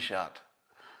money shot.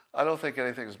 I don't think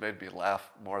anything's made me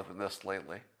laugh more than this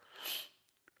lately.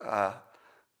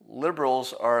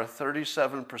 Liberals are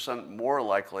 37% more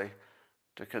likely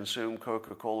to consume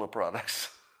Coca-Cola products.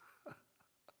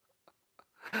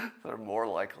 They're more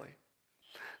likely.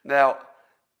 Now,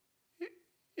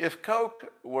 if Coke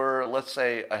were, let's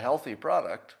say, a healthy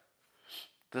product,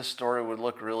 this story would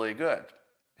look really good.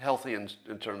 Healthy in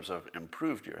terms of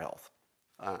improved your health.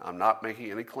 I'm not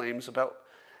making any claims about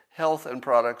health and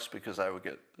products because I would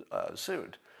get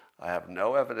sued. I have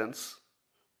no evidence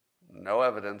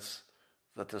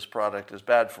that this product is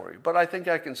bad for you. But I think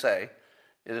I can say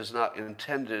it is not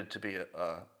intended to be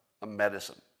a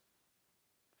medicine.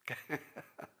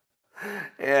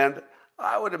 And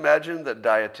I would imagine that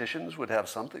dietitians would have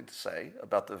something to say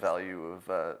about the value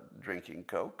of drinking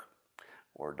Coke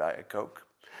or Diet Coke.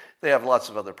 They have lots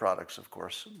of other products, of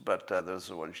course, but those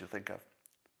are the ones you think of.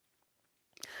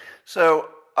 So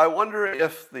I wonder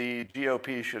if the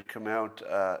GOP should come out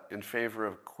in favor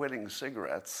of quitting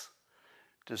cigarettes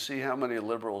to see how many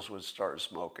liberals would start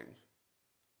smoking.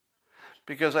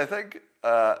 Because I think,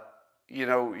 the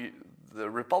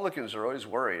Republicans are always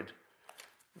worried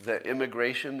that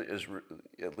immigration is,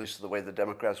 at least the way the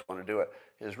Democrats want to do it,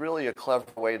 is really a clever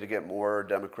way to get more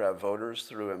Democrat voters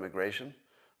through immigration.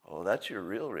 Oh, that's your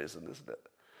real reason, isn't it?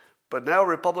 But now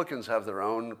Republicans have their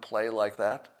own play like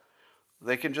that.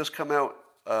 They can just come out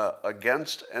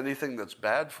against anything that's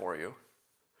bad for you.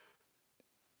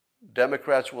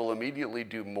 Democrats will immediately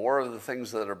do more of the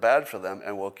things that are bad for them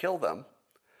and will kill them,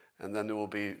 and then there will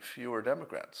be fewer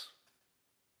Democrats.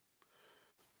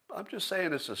 I'm just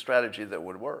saying it's a strategy that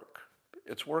would work.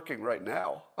 It's working right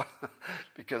now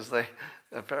because they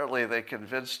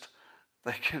convinced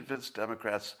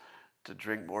Democrats to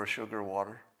drink more sugar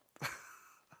water.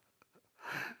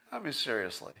 I mean,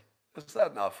 seriously, is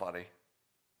that not funny?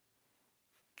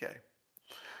 Okay.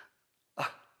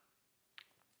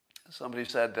 Somebody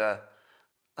said,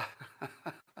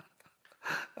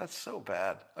 that's so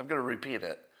bad. I'm going to repeat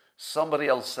it. Somebody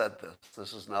else said this.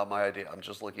 This is not my idea. I'm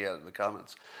just looking at it in the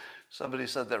comments. Somebody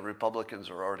said that Republicans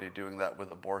are already doing that with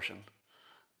abortion.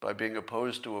 By being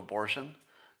opposed to abortion,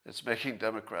 it's making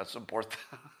Democrats abort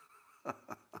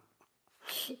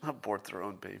their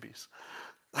own babies.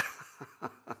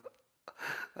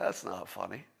 That's not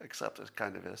funny, except it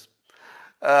kind of is.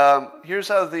 Here's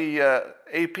how the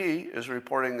AP is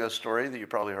reporting a story that you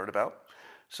probably heard about.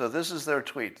 So this is their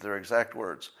tweet, their exact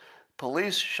words.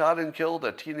 Police shot and killed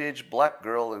a teenage black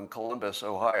girl in Columbus,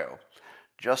 Ohio,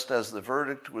 just as the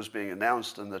verdict was being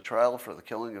announced in the trial for the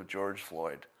killing of George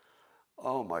Floyd.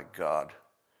 Oh my God.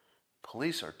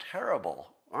 Police are terrible,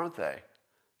 aren't they?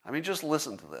 I mean, just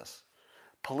listen to this.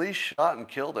 Police shot and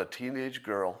killed a teenage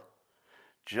girl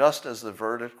just as the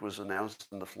verdict was announced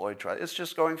in the Floyd trial. It's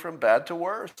just going from bad to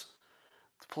worse.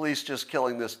 The police just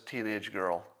killing this teenage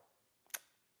girl.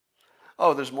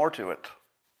 Oh, there's more to it.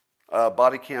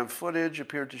 Body cam footage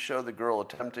appeared to show the girl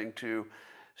attempting to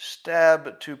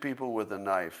stab two people with a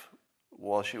knife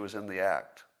while she was in the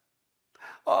act.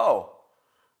 Oh,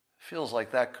 feels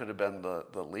like that could have been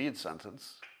the lead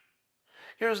sentence.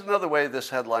 Here's another way this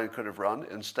headline could have run.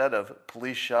 Instead of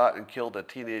police shot and killed a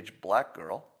teenage black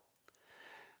girl,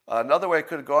 another way it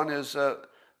could have gone is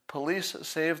police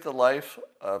saved the life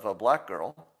of a black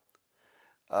girl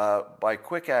by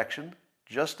quick action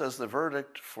just as the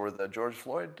verdict for the George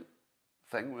Floyd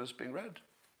thing was being read.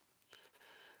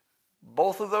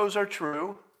 Both of those are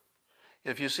true.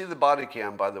 If you see the body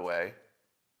cam, by the way,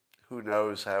 who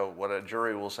knows what a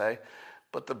jury will say,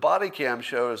 but the body cam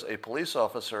shows a police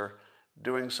officer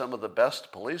doing some of the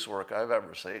best police work I've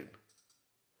ever seen.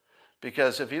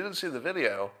 Because if you didn't see the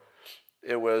video,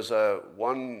 it was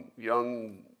one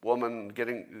young woman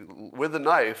getting, with a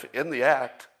knife in the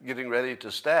act, getting ready to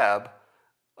stab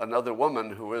another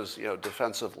woman who was,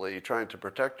 defensively trying to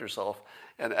protect herself.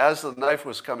 And as the knife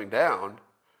was coming down,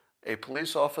 a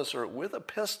police officer with a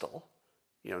pistol,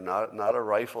 not a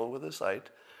rifle with a sight,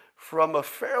 from a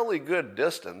fairly good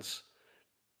distance,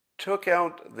 took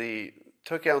out the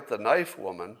knife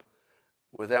woman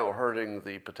without hurting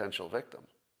the potential victim.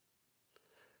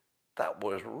 That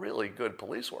was really good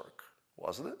police work,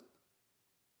 wasn't it?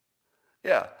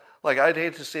 Yeah, like I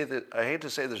hate to say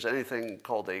there's anything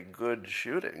called a good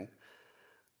shooting,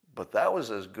 but that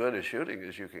was as good a shooting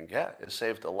as you can get. It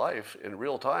saved a life in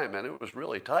real time, and it was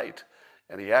really tight.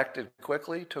 And he acted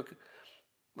quickly.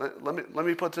 Let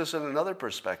me put this in another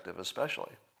perspective,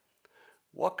 especially.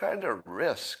 What kind of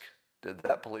risk did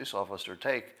that police officer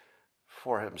take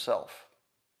for himself?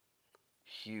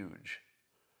 Huge.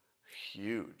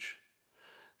 Huge.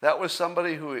 That was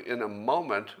somebody who, in a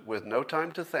moment, with no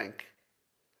time to think,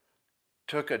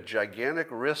 took a gigantic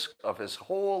risk of his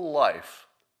whole life,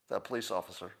 that police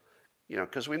officer.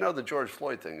 Because we know the George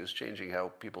Floyd thing is changing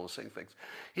how people see things.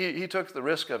 He took the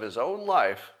risk of his own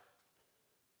life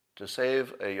to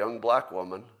save a young black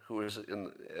woman who was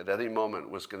at any moment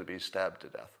was going to be stabbed to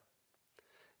death.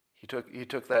 He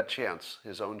took that chance,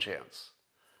 his own chance.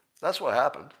 That's what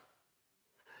happened.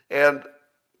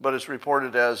 But it's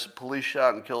reported as police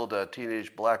shot and killed a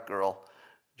teenage black girl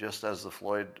just as the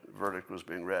Floyd verdict was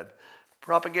being read.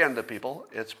 Propaganda, people.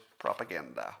 It's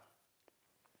propaganda.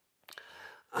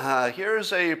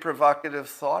 Here's a provocative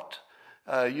thought.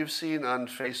 You've seen on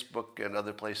Facebook and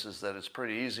other places that it's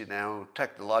pretty easy now,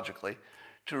 technologically,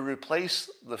 to replace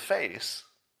the face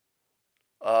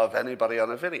of anybody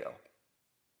on a video.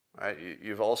 right?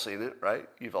 You've all seen it, right?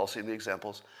 You've all seen the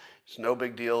examples. It's no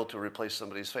big deal to replace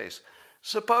somebody's face.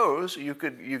 Suppose you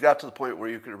got to the point where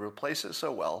you could replace it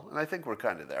so well, and I think we're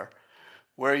kind of there,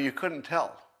 where you couldn't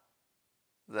tell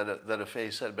that a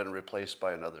face had been replaced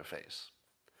by another face.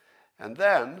 And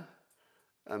then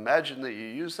imagine that you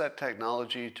use that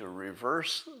technology to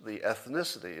reverse the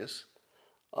ethnicities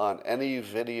on any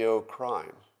video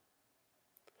crime.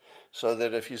 So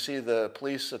that if you see the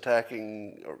police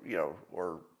attacking,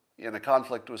 or in a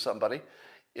conflict with somebody,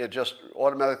 it just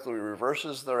automatically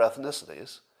reverses their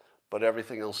ethnicities, but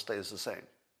everything else stays the same.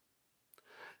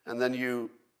 And then you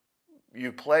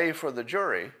play for the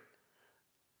jury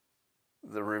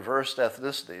the reversed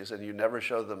ethnicities, and you never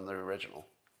show them the original.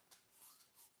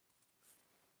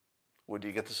 Would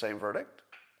you get the same verdict?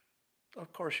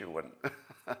 Of course you wouldn't.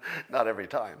 Not every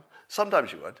time.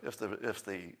 Sometimes you would, if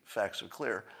the facts are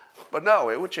clear. But no,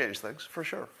 it would change things, for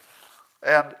sure.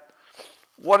 And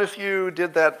what if you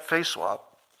did that face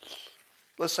swap?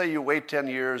 Let's say you wait 10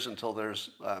 years until there's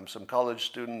some college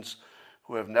students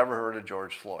who have never heard of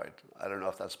George Floyd. I don't know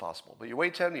if that's possible. But you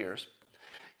wait 10 years,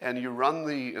 and you run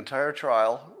the entire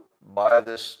trial by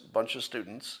this bunch of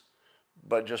students,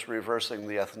 but just reversing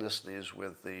the ethnicities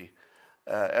with the...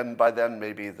 and by then,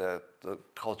 maybe the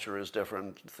culture is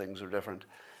different, things are different.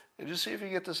 And just see if you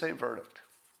get the same verdict.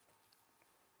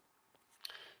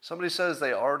 Somebody says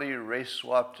they already race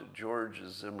swapped George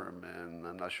Zimmerman.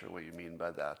 I'm not sure what you mean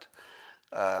by that.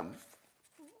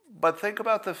 But think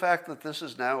about the fact that this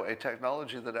is now a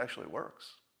technology that actually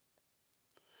works.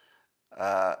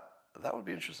 That would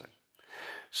be interesting.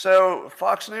 So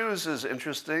Fox News is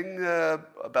interesting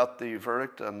about the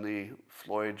verdict on the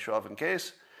Floyd Chauvin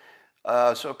case.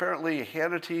 So apparently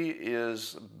Hannity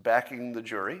is backing the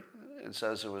jury and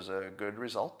says it was a good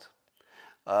result.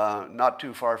 Not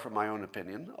too far from my own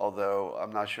opinion, although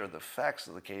I'm not sure the facts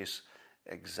of the case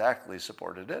exactly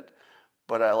supported it,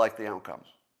 but I like the outcome.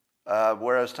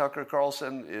 Whereas Tucker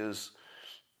Carlson is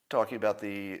talking about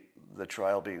the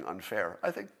trial being unfair.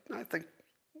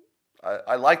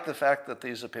 I like the fact that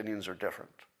these opinions are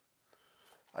different.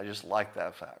 I just like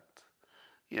that fact.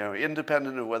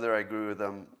 Independent of whether I agree with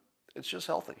them, it's just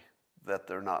healthy that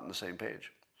they're not on the same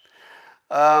page.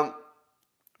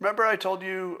 Remember I told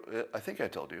you,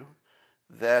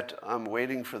 that I'm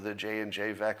waiting for the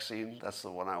J&J vaccine. That's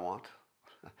the one I want.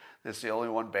 It's the only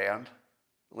one banned,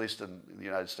 at least in the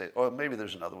United States. Or maybe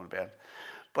there's another one banned.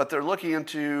 But they're looking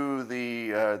into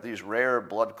these rare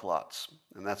blood clots,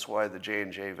 and that's why the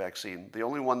J&J vaccine, the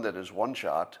only one that is one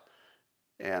shot,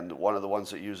 and one of the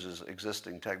ones that uses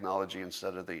existing technology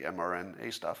instead of the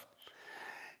mRNA stuff.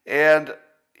 And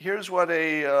here's what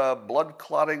a blood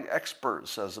clotting expert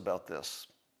says about this.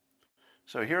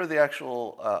 So here are the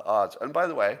actual odds. And by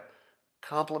the way,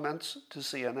 compliments to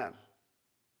CNN.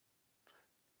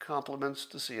 Compliments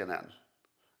to CNN.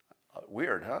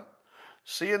 Weird, huh?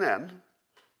 CNN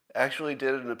actually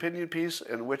did an opinion piece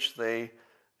in which they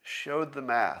showed the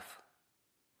math,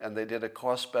 and they did a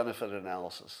cost-benefit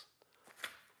analysis.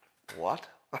 What?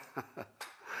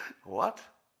 What?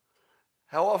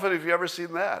 How often have you ever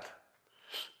seen that?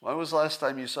 When was the last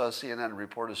time you saw CNN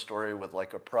report a story with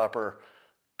like a proper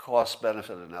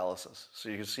cost-benefit analysis so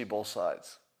you can see both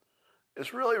sides?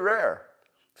 It's really rare.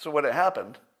 So when it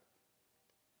happened,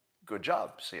 good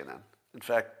job, CNN. In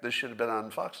fact, this should have been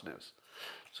on Fox News.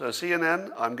 So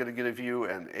CNN, I'm going to give you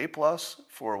an A+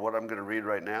 for what I'm going to read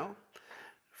right now,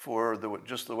 for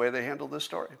just the way they handled this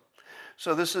story.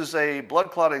 So this is a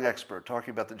blood clotting expert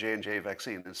talking about the J&J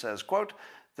vaccine. It says, quote,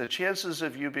 the chances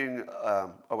of you being,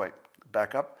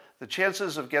 back up. The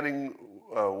chances of getting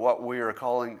what we are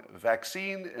calling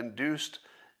vaccine-induced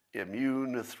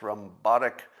immune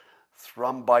thrombotic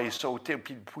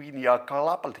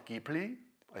thrombocytopenia,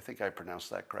 I think I pronounced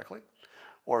that correctly,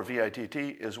 or VITT,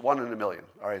 is 1 in a million.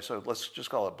 All right, so let's just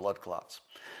call it blood clots.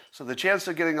 So the chance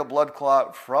of getting a blood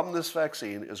clot from this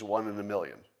vaccine is 1 in a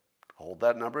million. Hold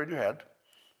that number in your head.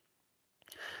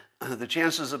 The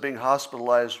chances of being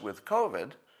hospitalized with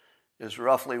COVID is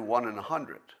roughly 1 in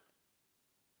 100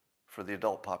 for the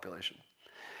adult population.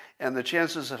 And the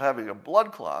chances of having a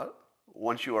blood clot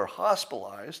once you are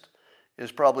hospitalized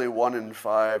is probably 1 in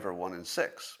 5 or 1 in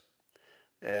 6.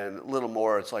 And a little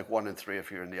more, it's like 1 in 3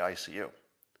 if you're in the ICU.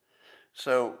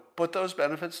 So put those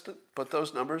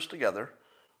numbers together.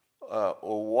 A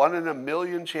 1 in a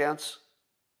million chance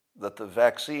that the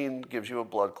vaccine gives you a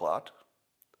blood clot.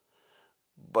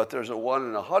 But there's a 1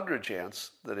 in 100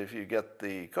 chance that if you get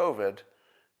the COVID,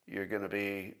 you're going to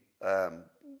be,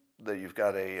 that you've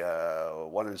got a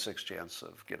 1 in 6 chance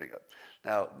of getting it.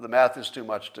 Now, the math is too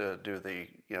much to do the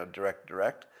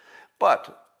direct,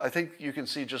 but I think you can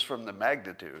see just from the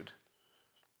magnitude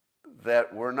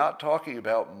that we're not talking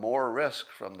about more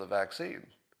risk from the vaccine.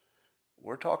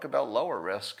 We're talking about lower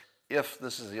risk if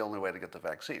this is the only way to get the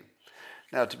vaccine.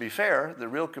 Now, to be fair, the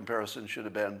real comparison should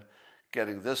have been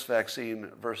getting this vaccine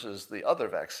versus the other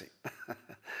vaccine.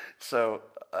 So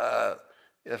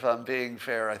if I'm being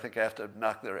fair, I think I have to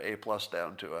knock their A+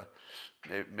 down to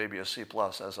maybe a C+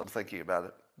 as I'm thinking about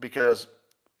it, because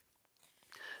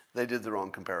they did the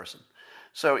wrong comparison.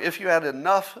 So if you had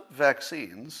enough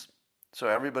vaccines so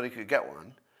everybody could get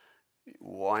one,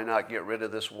 why not get rid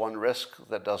of this one risk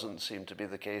that doesn't seem to be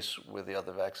the case with the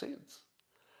other vaccines?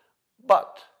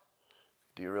 But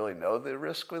do you really know the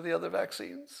risk with the other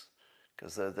vaccines?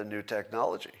 Because they're the new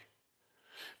technology.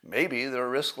 Maybe they're a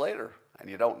risk later, and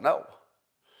you don't know.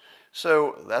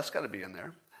 So that's got to be in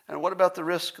there. And what about the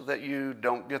risk that you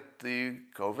don't get the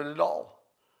COVID at all?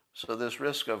 So this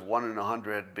risk of 1 in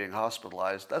 100 being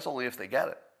hospitalized, that's only if they get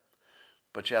it.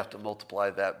 But you have to multiply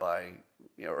that by,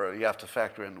 or you have to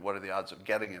factor in what are the odds of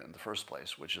getting it in the first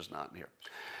place, which is not in here.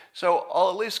 So I'll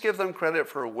at least give them credit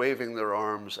for waving their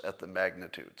arms at the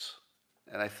magnitudes.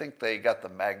 And I think they got the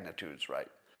magnitudes right.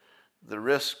 The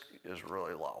risk is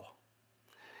really low.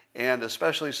 And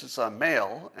especially since I'm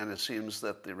male, and it seems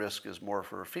that the risk is more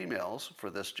for females for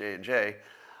this J&J,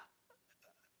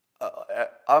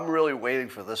 I'm really waiting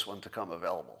for this one to come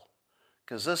available,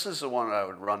 because this is the one I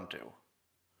would run to.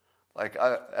 Like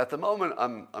at the moment,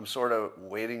 I'm sort of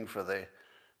waiting for the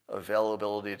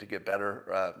availability to get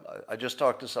better. I just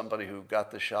talked to somebody who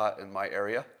got the shot in my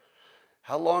area.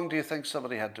 How long do you think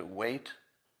somebody had to wait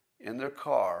in their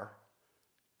car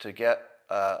to get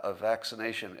a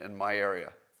vaccination in my area?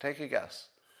 Take a guess.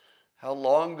 How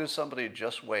long did somebody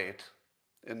just wait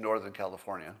in Northern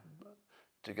California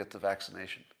to get the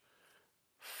vaccination?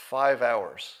 5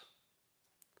 hours.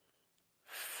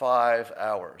 5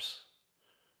 hours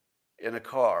in a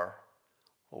car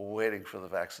waiting for the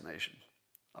vaccination.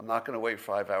 I'm not going to wait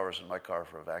 5 hours in my car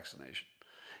for a vaccination.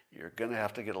 You're going to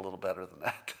have to get a little better than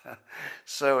that.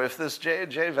 So if this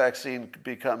J&J vaccine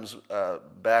becomes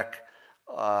back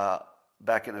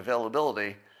in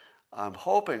availability, I'm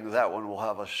hoping that one will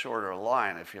have a shorter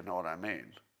line, if you know what I mean.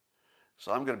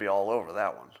 So I'm going to be all over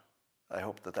that one. I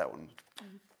hope that one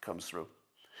comes through.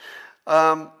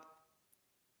 Let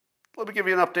me give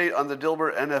you an update on the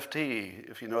Dilbert NFT.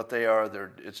 If you know what they are,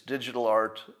 it's digital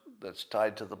art that's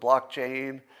tied to the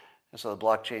blockchain. And so the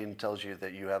blockchain tells you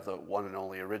that you have the one and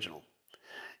only original.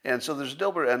 And so there's a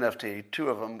Dilbert NFT, two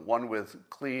of them, one with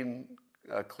clean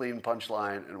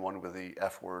punchline and one with the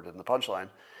F word in the punchline.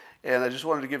 And I just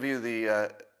wanted to give you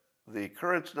the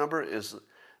current number is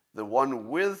the one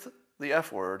with the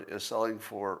F word is selling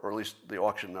for, or at least the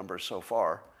auction number so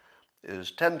far,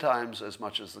 is 10 times as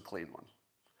much as the clean one.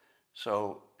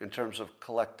 So in terms of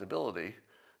collectability,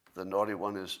 the naughty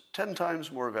one is 10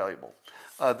 times more valuable.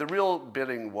 The real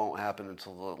bidding won't happen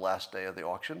until the last day of the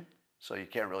auction, so you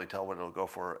can't really tell what it'll go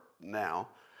for now.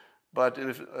 But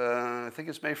I think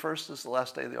it's May 1st is the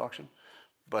last day of the auction.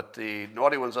 But the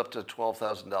naughty one's up to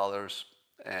 $12,000,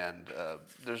 and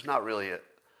there's not really a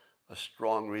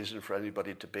strong reason for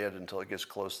anybody to bid until it gets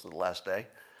close to the last day.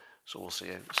 So we'll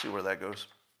see where that goes.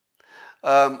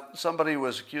 Somebody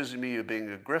was accusing me of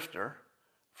being a grifter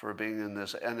for being in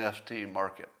this NFT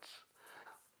market.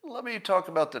 Let me talk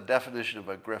about the definition of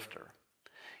a grifter.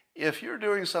 If you're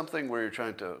doing something where you're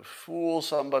trying to fool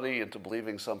somebody into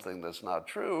believing something that's not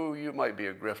true, you might be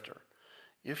a grifter.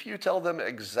 If you tell them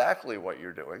exactly what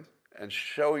you're doing and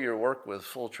show your work with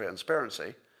full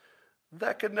transparency,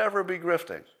 that could never be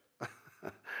grifting,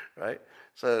 right?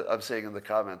 So I'm seeing in the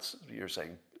comments, you're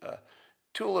saying,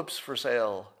 tulips for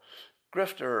sale,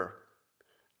 grifter,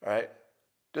 right?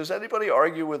 Does anybody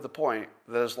argue with the point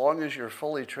that as long as you're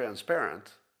fully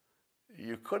transparent,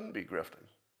 you couldn't be grifting?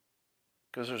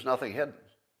 Because there's nothing hidden,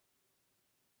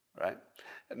 right?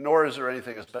 Nor is there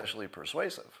anything especially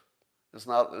persuasive. There's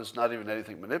not even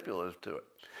anything manipulative to it.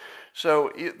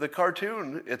 So the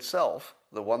cartoon itself,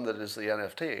 the one that is the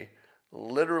NFT,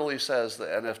 literally says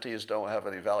that NFTs don't have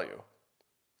any value.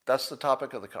 That's the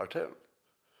topic of the cartoon.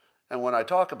 And when I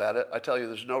talk about it, I tell you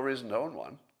there's no reason to own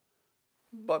one.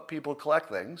 But people collect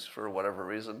things for whatever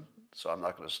reason, so I'm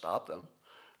not going to stop them.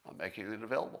 I'm making it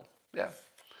available. Yeah.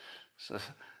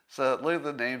 So look at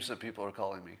the names that people are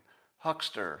calling me.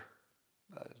 Huckster,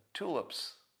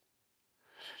 tulips.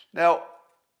 Now,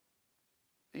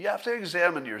 you have to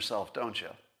examine yourself, don't you?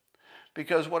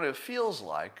 Because what it feels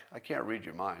like, I can't read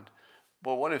your mind,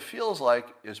 but what it feels like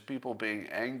is people being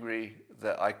angry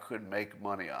that I could make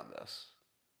money on this.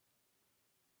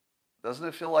 Doesn't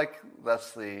it feel like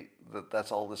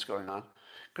that's all that's going on?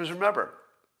 Because remember,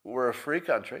 we're a free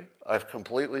country. I've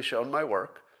completely shown my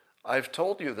work. I've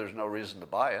told you there's no reason to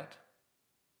buy it.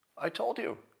 I told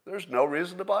you, there's no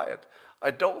reason to buy it. I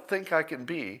don't think I can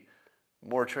be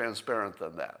more transparent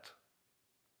than that.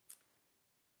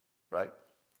 Right?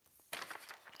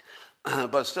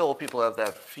 But still, people have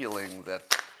that feeling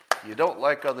that you don't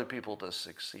like other people to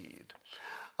succeed.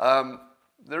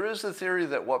 There is the theory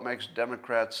that what makes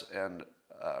Democrats and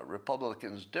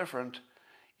Republicans different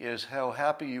is how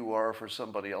happy you are for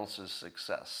somebody else's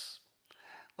success.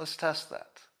 Let's test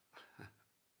that.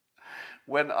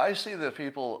 When I see that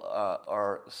people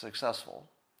are successful,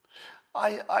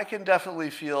 I can definitely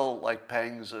feel like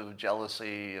pangs of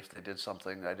jealousy if they did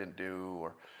something I didn't do,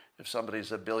 or if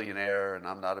somebody's a billionaire and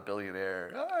I'm not a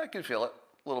billionaire. I can feel it.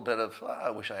 A little bit of, I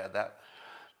wish I had that.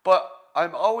 But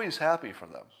I'm always happy for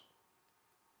them.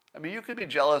 I mean, you could be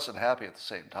jealous and happy at the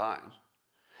same time.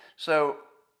 So,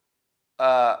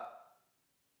 how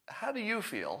do you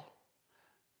feel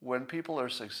when people are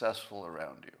successful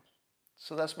around you?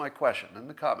 So that's my question in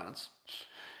the comments.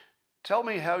 Tell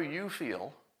me how you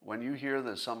feel when you hear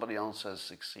that somebody else has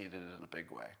succeeded in a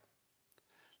big way.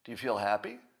 Do you feel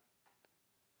happy?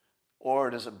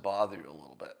 Or does it bother you a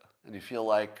little bit? And you feel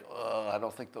like, I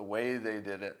don't think the way they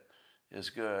did it is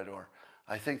good, or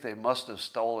I think they must have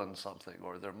stolen something,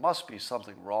 or there must be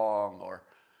something wrong, or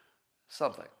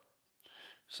something.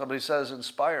 Somebody says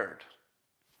inspired.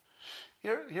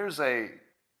 Here's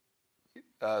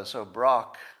so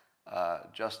Brock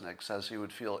Justnick says he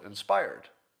would feel inspired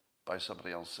by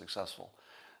somebody else successful.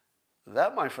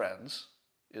 That, my friends,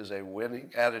 is a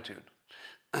winning attitude.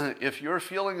 If your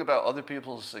feeling about other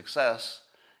people's success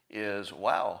is,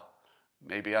 wow,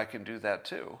 maybe I can do that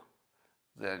too,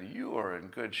 then you are in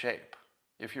good shape.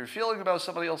 If your feeling about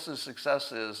somebody else's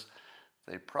success is,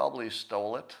 they probably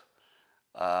stole it,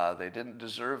 they didn't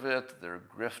deserve it, they're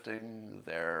grifting,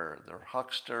 they're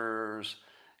hucksters,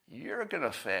 you're going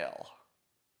to fail.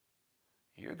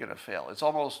 You're going to fail.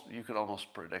 You can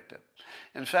almost predict it.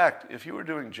 In fact, if you were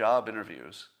doing job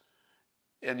interviews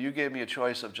and you gave me a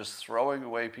choice of just throwing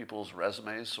away people's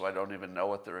resumes so I don't even know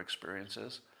what their experience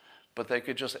is, but they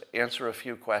could just answer a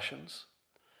few questions,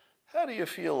 how do you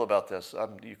feel about this?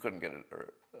 You couldn't get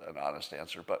an honest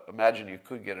answer, but imagine you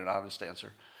could get an honest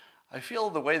answer. I feel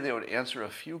the way they would answer a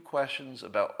few questions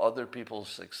about other people's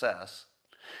success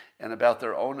and about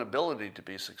their own ability to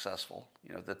be successful,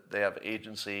 that they have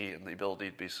agency and the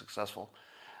ability to be successful,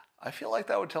 I feel like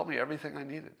that would tell me everything I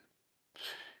needed.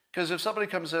 Because if somebody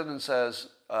comes in and says,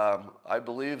 I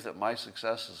believe that my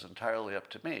success is entirely up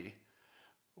to me,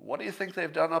 what do you think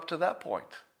they've done up to that point?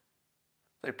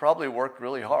 They probably worked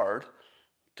really hard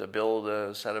to build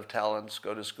a set of talents,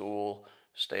 go to school,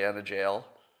 stay out of jail,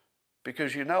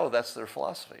 because that's their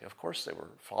philosophy. Of course they were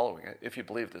following it, if you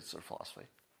believed it's their philosophy.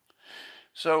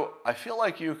 So I feel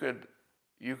like you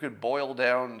could boil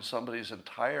down somebody's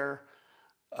entire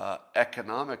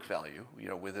economic value,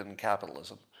 within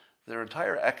capitalism. Their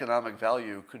entire economic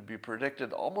value could be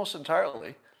predicted almost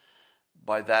entirely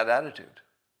by that attitude,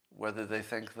 whether they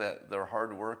think that their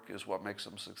hard work is what makes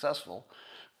them successful,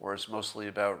 or it's mostly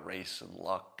about race and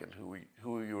luck and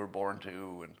who you were born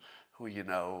to and who you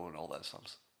know and all that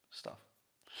stuff.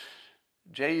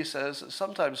 Jay says,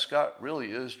 sometimes Scott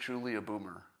really is truly a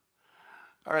boomer.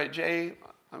 All right, Jay,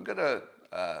 I'm gonna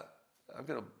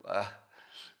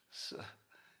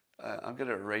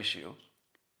erase you,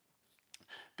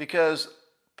 because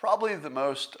probably the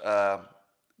most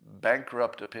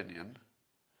bankrupt opinion,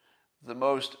 the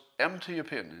most empty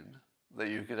opinion that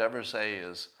you could ever say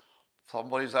is,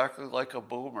 somebody's acting like a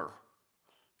boomer.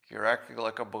 You're acting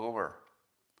like a boomer.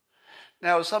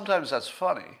 Now, sometimes that's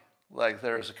funny. Like,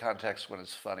 there is a context when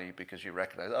it's funny because you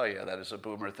recognize, oh yeah, that is a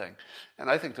boomer thing.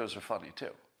 And I think those are funny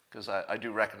too, because I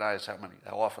do recognize how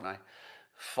often I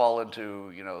fall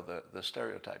into, the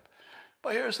stereotype.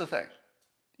 But here's the thing.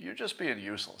 You're just being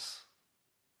useless,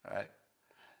 all right?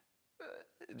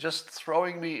 Just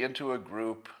throwing me into a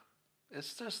group,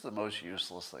 it's just the most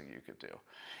useless thing you could do.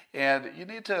 And you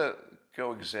need to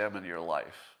go examine your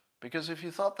life, because if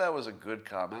you thought that was a good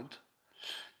comment,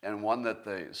 and one that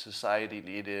the society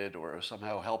needed or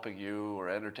somehow helping you or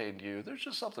entertained you, there's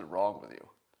just something wrong with you,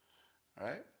 all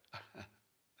right?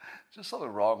 Just something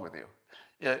wrong with you.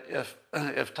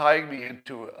 If tying me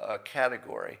into a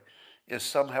category is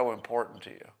somehow important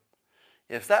to you,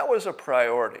 if that was a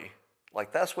priority,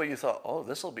 like that's what you thought, oh,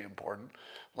 this will be important,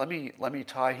 let me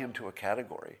tie him to a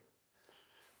category.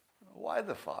 Why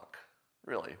the fuck?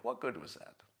 Really, what good was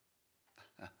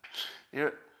that?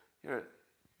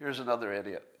 Here's another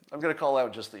idiot. I'm going to call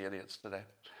out just the idiots today.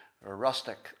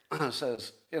 Rustic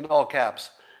says, in all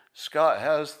caps, Scott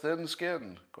has thin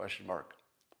skin, ?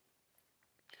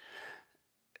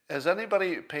 Has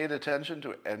anybody paid attention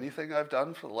to anything I've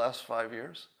done for the last 5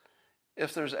 years?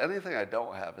 if there's anything I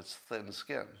don't have, it's thin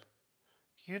skin.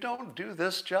 You don't do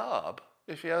this job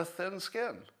if you have thin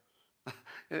skin.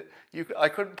 I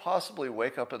couldn't possibly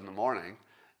wake up in the morning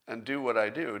and do what I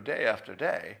do day after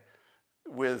day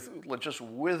with just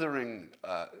withering.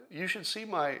 You should see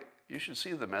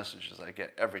the messages I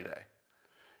get every day.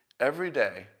 Every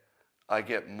day, I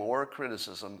get more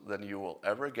criticism than you will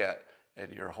ever get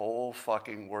in your whole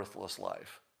fucking worthless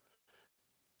life.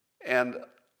 And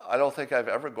I don't think I've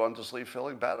ever gone to sleep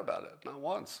feeling bad about it, not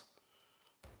once.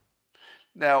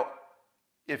 Now,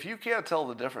 if you can't tell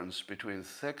the difference between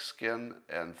thick skin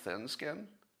and thin skin,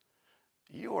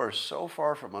 you are so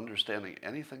far from understanding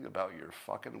anything about your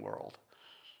fucking world.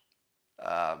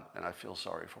 And I feel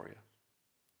sorry for you.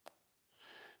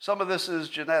 Some of this is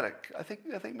genetic. I think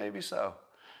maybe so.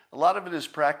 A lot of it is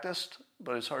practiced,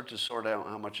 but it's hard to sort out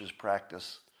how much is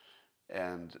practice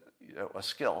and a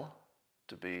skill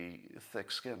to be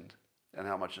thick-skinned and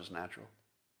how much is natural.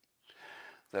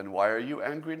 Then why are you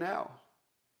angry now?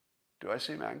 Do I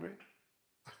seem angry?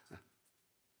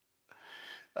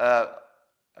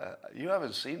 You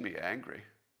haven't seen me angry.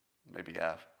 Maybe you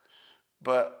have.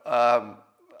 But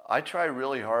I try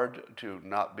really hard to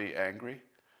not be angry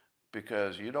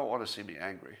because you don't want to see me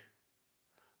angry.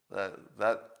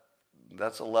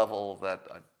 That's a level that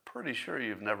I'm pretty sure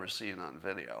you've never seen on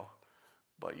video,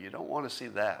 but you don't want to see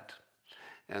that.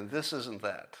 And this isn't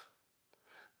that.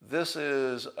 This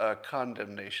is a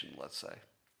condemnation, let's say.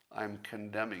 I'm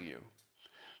condemning you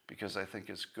because I think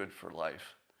it's good for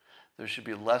life. There should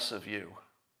be less of you.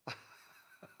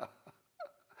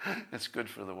 It's good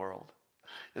for the world.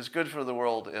 It's good for the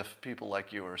world if people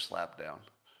like you are slapped down.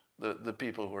 The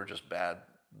people who are just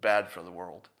bad for the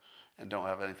world and don't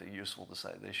have anything useful to say,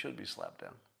 they should be slapped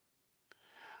down.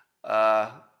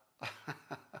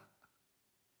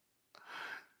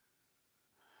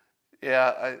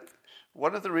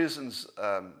 One of the reasons,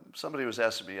 somebody was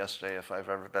asking me yesterday if I've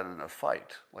ever been in a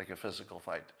fight, like a physical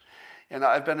fight. And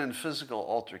I've been in physical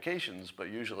altercations, but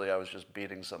usually I was just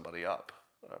beating somebody up.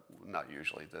 Not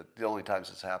usually. The only times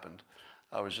it's happened,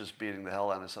 I was just beating the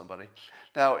hell out of somebody.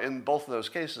 Now, in both of those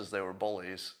cases, they were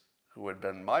bullies who had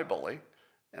been my bully,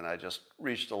 and I just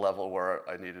reached a level where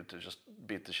I needed to just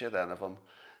beat the shit out of them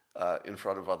in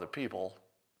front of other people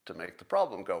to make the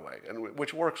problem go away, and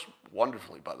which works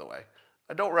wonderfully, by the way.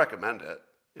 I don't recommend it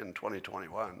in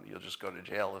 2021. You'll just go to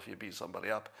jail if you beat somebody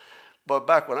up. But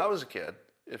back when I was a kid,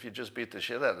 if you just beat the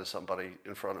shit out of somebody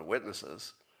in front of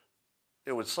witnesses,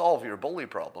 it would solve your bully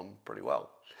problem pretty well.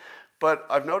 But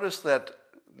I've noticed that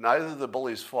neither the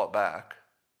bullies fought back.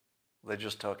 They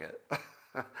just took it.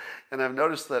 And I've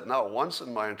noticed that not once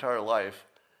in my entire life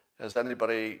has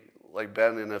anybody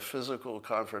been in a physical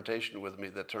confrontation with me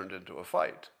that turned into a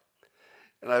fight.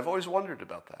 And I've always wondered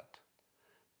about that.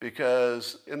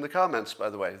 Because in the comments, by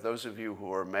the way, those of you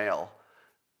who are male,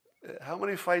 how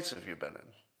many fights have you been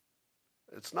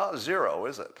in? It's not zero,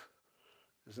 is it?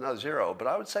 It's not zero, but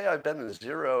I would say I've been in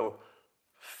 0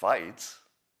 fights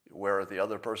where the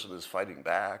other person is fighting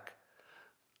back.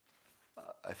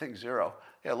 I think 0.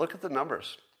 Yeah, look at the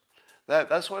numbers.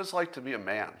 That's what it's like to be a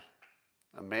man.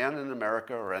 A man in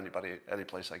America or any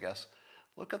place, I guess.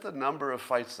 Look at the number of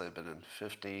fights they've been in.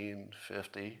 15,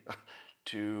 50,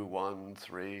 2, 1,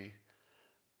 3,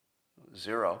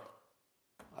 0.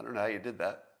 I don't know how you did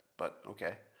that, but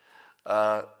okay.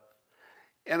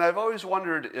 And I've always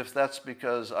wondered if that's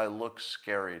because I look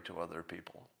scary to other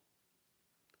people.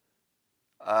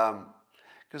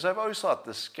 Because I've always thought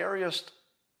the scariest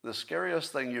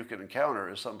thing you can encounter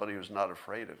is somebody who's not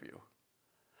afraid of you.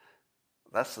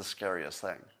 That's the scariest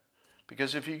thing.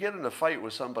 Because if you get in a fight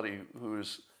with somebody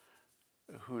who's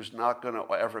not going to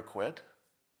ever quit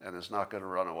and is not going to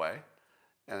run away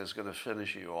and is going to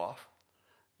finish you off,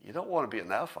 you don't want to be in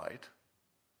that fight,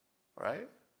 right?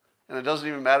 And it doesn't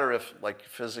even matter if,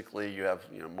 physically you have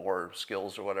more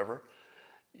skills or whatever.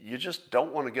 You just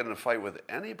don't want to get in a fight with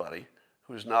anybody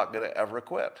who's not going to ever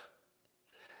quit.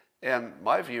 And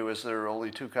my view is there are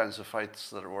only 2 kinds of fights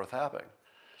that are worth having.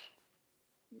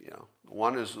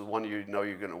 One is the one you know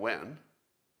you're going to win.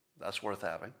 That's worth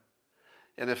having.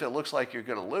 And if it looks like you're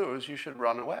going to lose, you should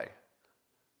run away.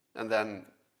 And then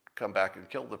come back and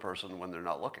kill the person when they're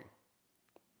not looking.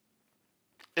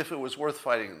 If it was worth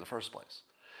fighting in the first place.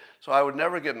 So I would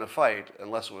never get in a fight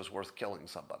unless it was worth killing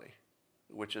somebody,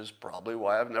 which is probably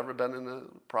why I've never been in a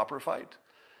proper fight.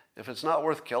 If it's not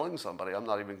worth killing somebody, I'm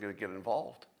not even going to get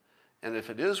involved. And if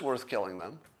it is worth killing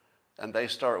them and they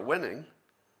start winning,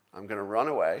 I'm going to run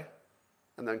away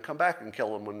and then come back and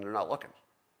kill them when they're not looking.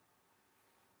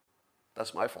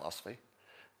 That's my philosophy.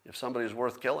 If somebody's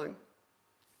worth killing,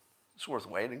 it's worth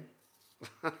waiting.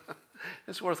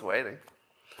 It's worth waiting.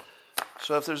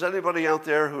 So if there's anybody out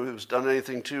there who's done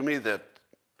anything to me that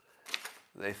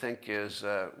they think is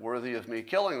worthy of me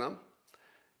killing them,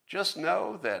 just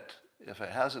know that if it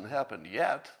hasn't happened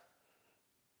yet,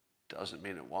 doesn't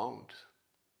mean it won't.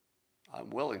 I'm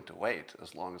willing to wait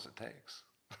as long as it takes.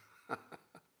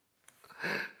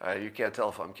 You can't tell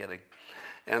if I'm kidding.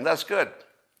 And that's good.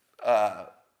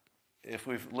 If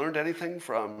we've learned anything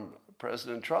from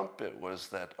President Trump, it was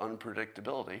that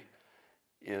unpredictability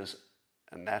is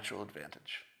a natural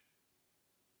advantage.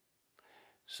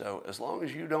 So as long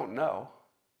as you don't know,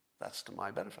 that's to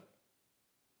my benefit.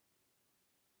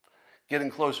 Getting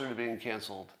closer to being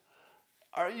canceled.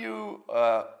 Are you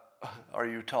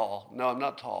tall? No, I'm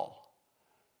not tall,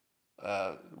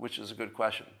 which is a good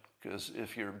question, because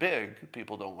if you're big,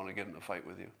 people don't want to get in a fight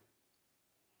with you.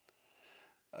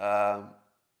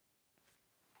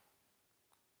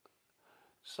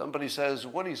 Somebody says,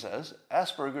 Woody says,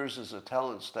 Asperger's is a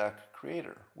talent stack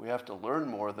creator. We have to learn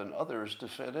more than others to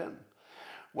fit in.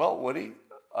 Well, Woody,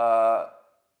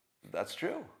 that's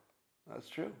true. That's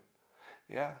true.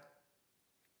 Yeah.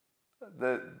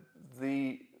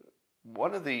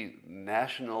 One of the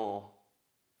national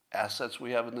assets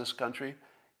we have in this country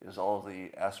is all of the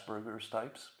Asperger's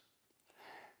types,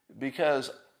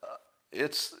 because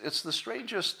it's the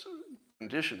strangest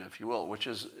condition, if you will, which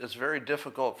is it's very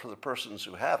difficult for the persons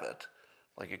who have it.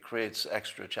 Like, it creates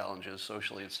extra challenges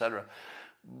socially, etc.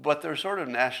 But they're sort of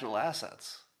national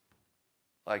assets.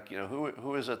 Like,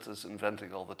 who is it that's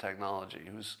inventing all the technology?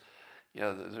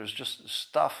 There's just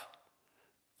stuff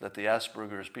that the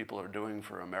Asperger's people are doing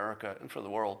for America and for the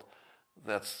world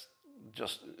that's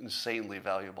just insanely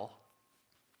valuable.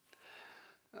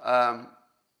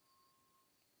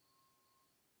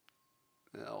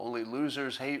 Only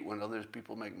losers hate when other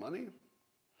people make money.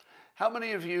 How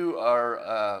many of you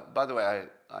are, by the way,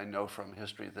 I know from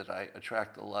history that I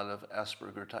attract a lot of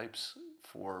Asperger types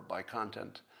for my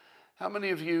content. How many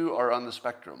of you are on the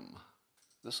spectrum?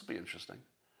 This will be interesting.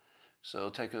 So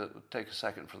take a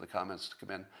second for the comments to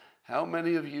come in. How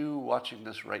many of you watching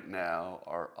this right now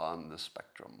are on the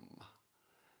spectrum?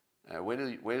 Wait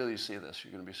till you see this.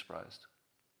 You're going to be surprised.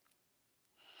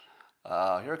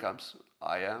 Here it comes.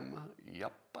 I am.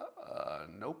 Yep.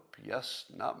 Nope. Yes.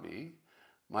 Not me.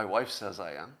 My wife says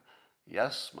I am.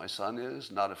 Yes. My son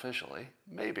is. Not officially.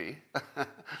 Maybe.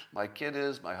 My kid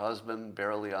is. My husband.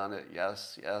 Barely on it.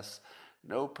 Yes. Yes.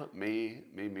 Nope. Me.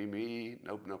 Me.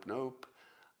 Nope. Nope. Nope.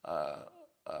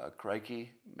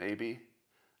 Crikey. Maybe.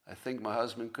 I think my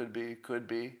husband could be. Could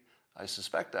be. I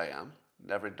suspect I am.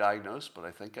 Never diagnosed, but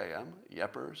I think I am.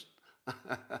 Yeppers.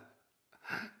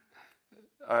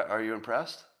 Are you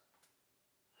impressed?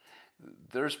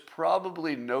 There's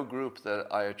probably no group that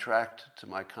I attract to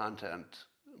my content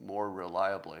more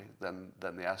reliably than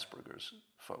the Asperger's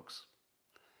folks.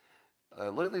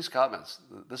 Look at these comments.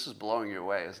 This is blowing you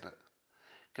away, isn't it?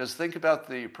 Because think about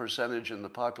the percentage in the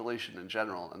population in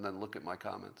general, and then look at my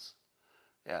comments.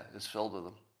 Yeah, it's filled with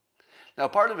them. Now,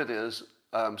 part of it is,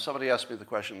 somebody asked me the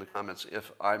question in the comments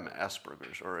if I'm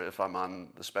Asperger's or if I'm on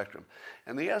the spectrum.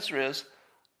 And the answer is,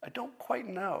 I don't quite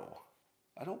know.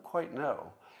 I don't quite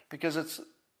know. Because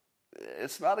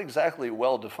it's not exactly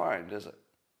well defined, is it?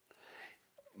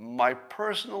 My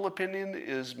personal opinion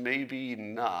is maybe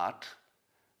not,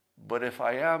 but if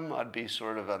I am, I'd be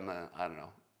sort of on the, I don't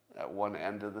know, at one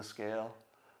end of the scale,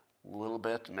 a little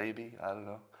bit, maybe, I don't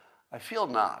know. I feel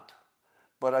not,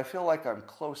 but I feel like I'm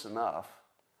close enough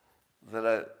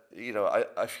that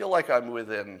I feel like I'm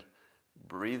within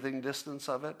breathing distance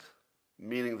of it,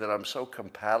 meaning that I'm so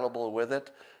compatible with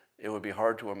it, it would be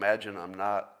hard to imagine I'm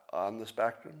not on the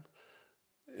spectrum.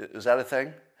 Is that a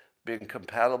thing? Being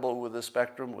compatible with the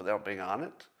spectrum without being on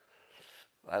it?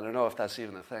 I don't know if that's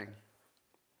even a thing.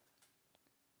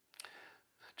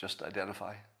 Just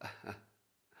identify.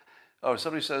 Oh,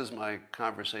 somebody says my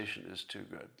conversation is too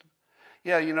good.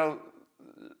 Yeah,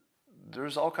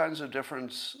 there's all kinds of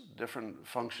different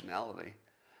functionality.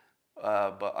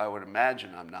 But I would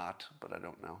imagine I'm not, but I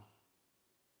don't know.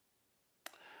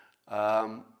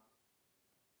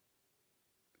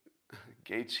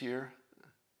 Gates here.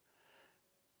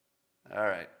 All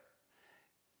right.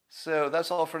 So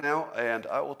that's all for now, and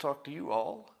I will talk to you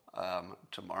all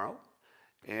tomorrow.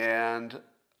 And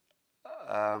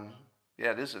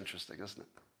yeah, it is interesting, isn't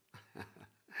it?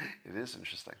 It is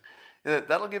interesting.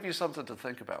 That'll give you something to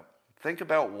think about. Think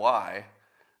about why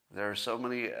there are so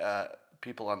many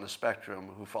people on the spectrum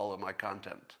who follow my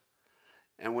content.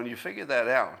 And when you figure that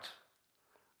out,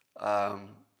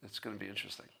 it's going to be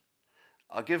interesting.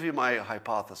 I'll give you my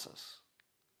hypothesis.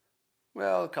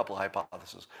 Well, a couple of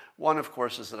hypotheses. One, of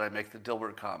course, is that I make the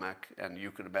Dilbert comic, and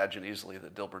you can imagine easily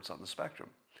that Dilbert's on the spectrum.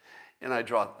 and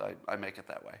I make it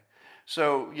that way.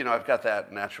 So, I've got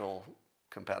that natural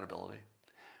compatibility.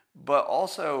 But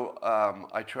also,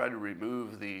 I try to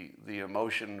remove the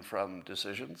emotion from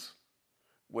decisions,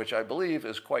 which I believe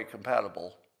is quite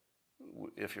compatible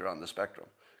if you're on the spectrum,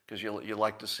 because you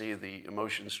like to see the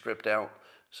emotion stripped out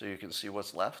so you can see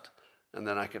what's left, and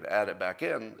then I could add it back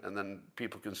in, and then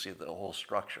people can see the whole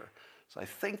structure. So I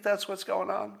think that's what's going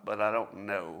on, but I don't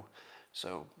know.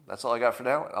 So that's all I got for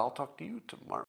now, and I'll talk to you tomorrow.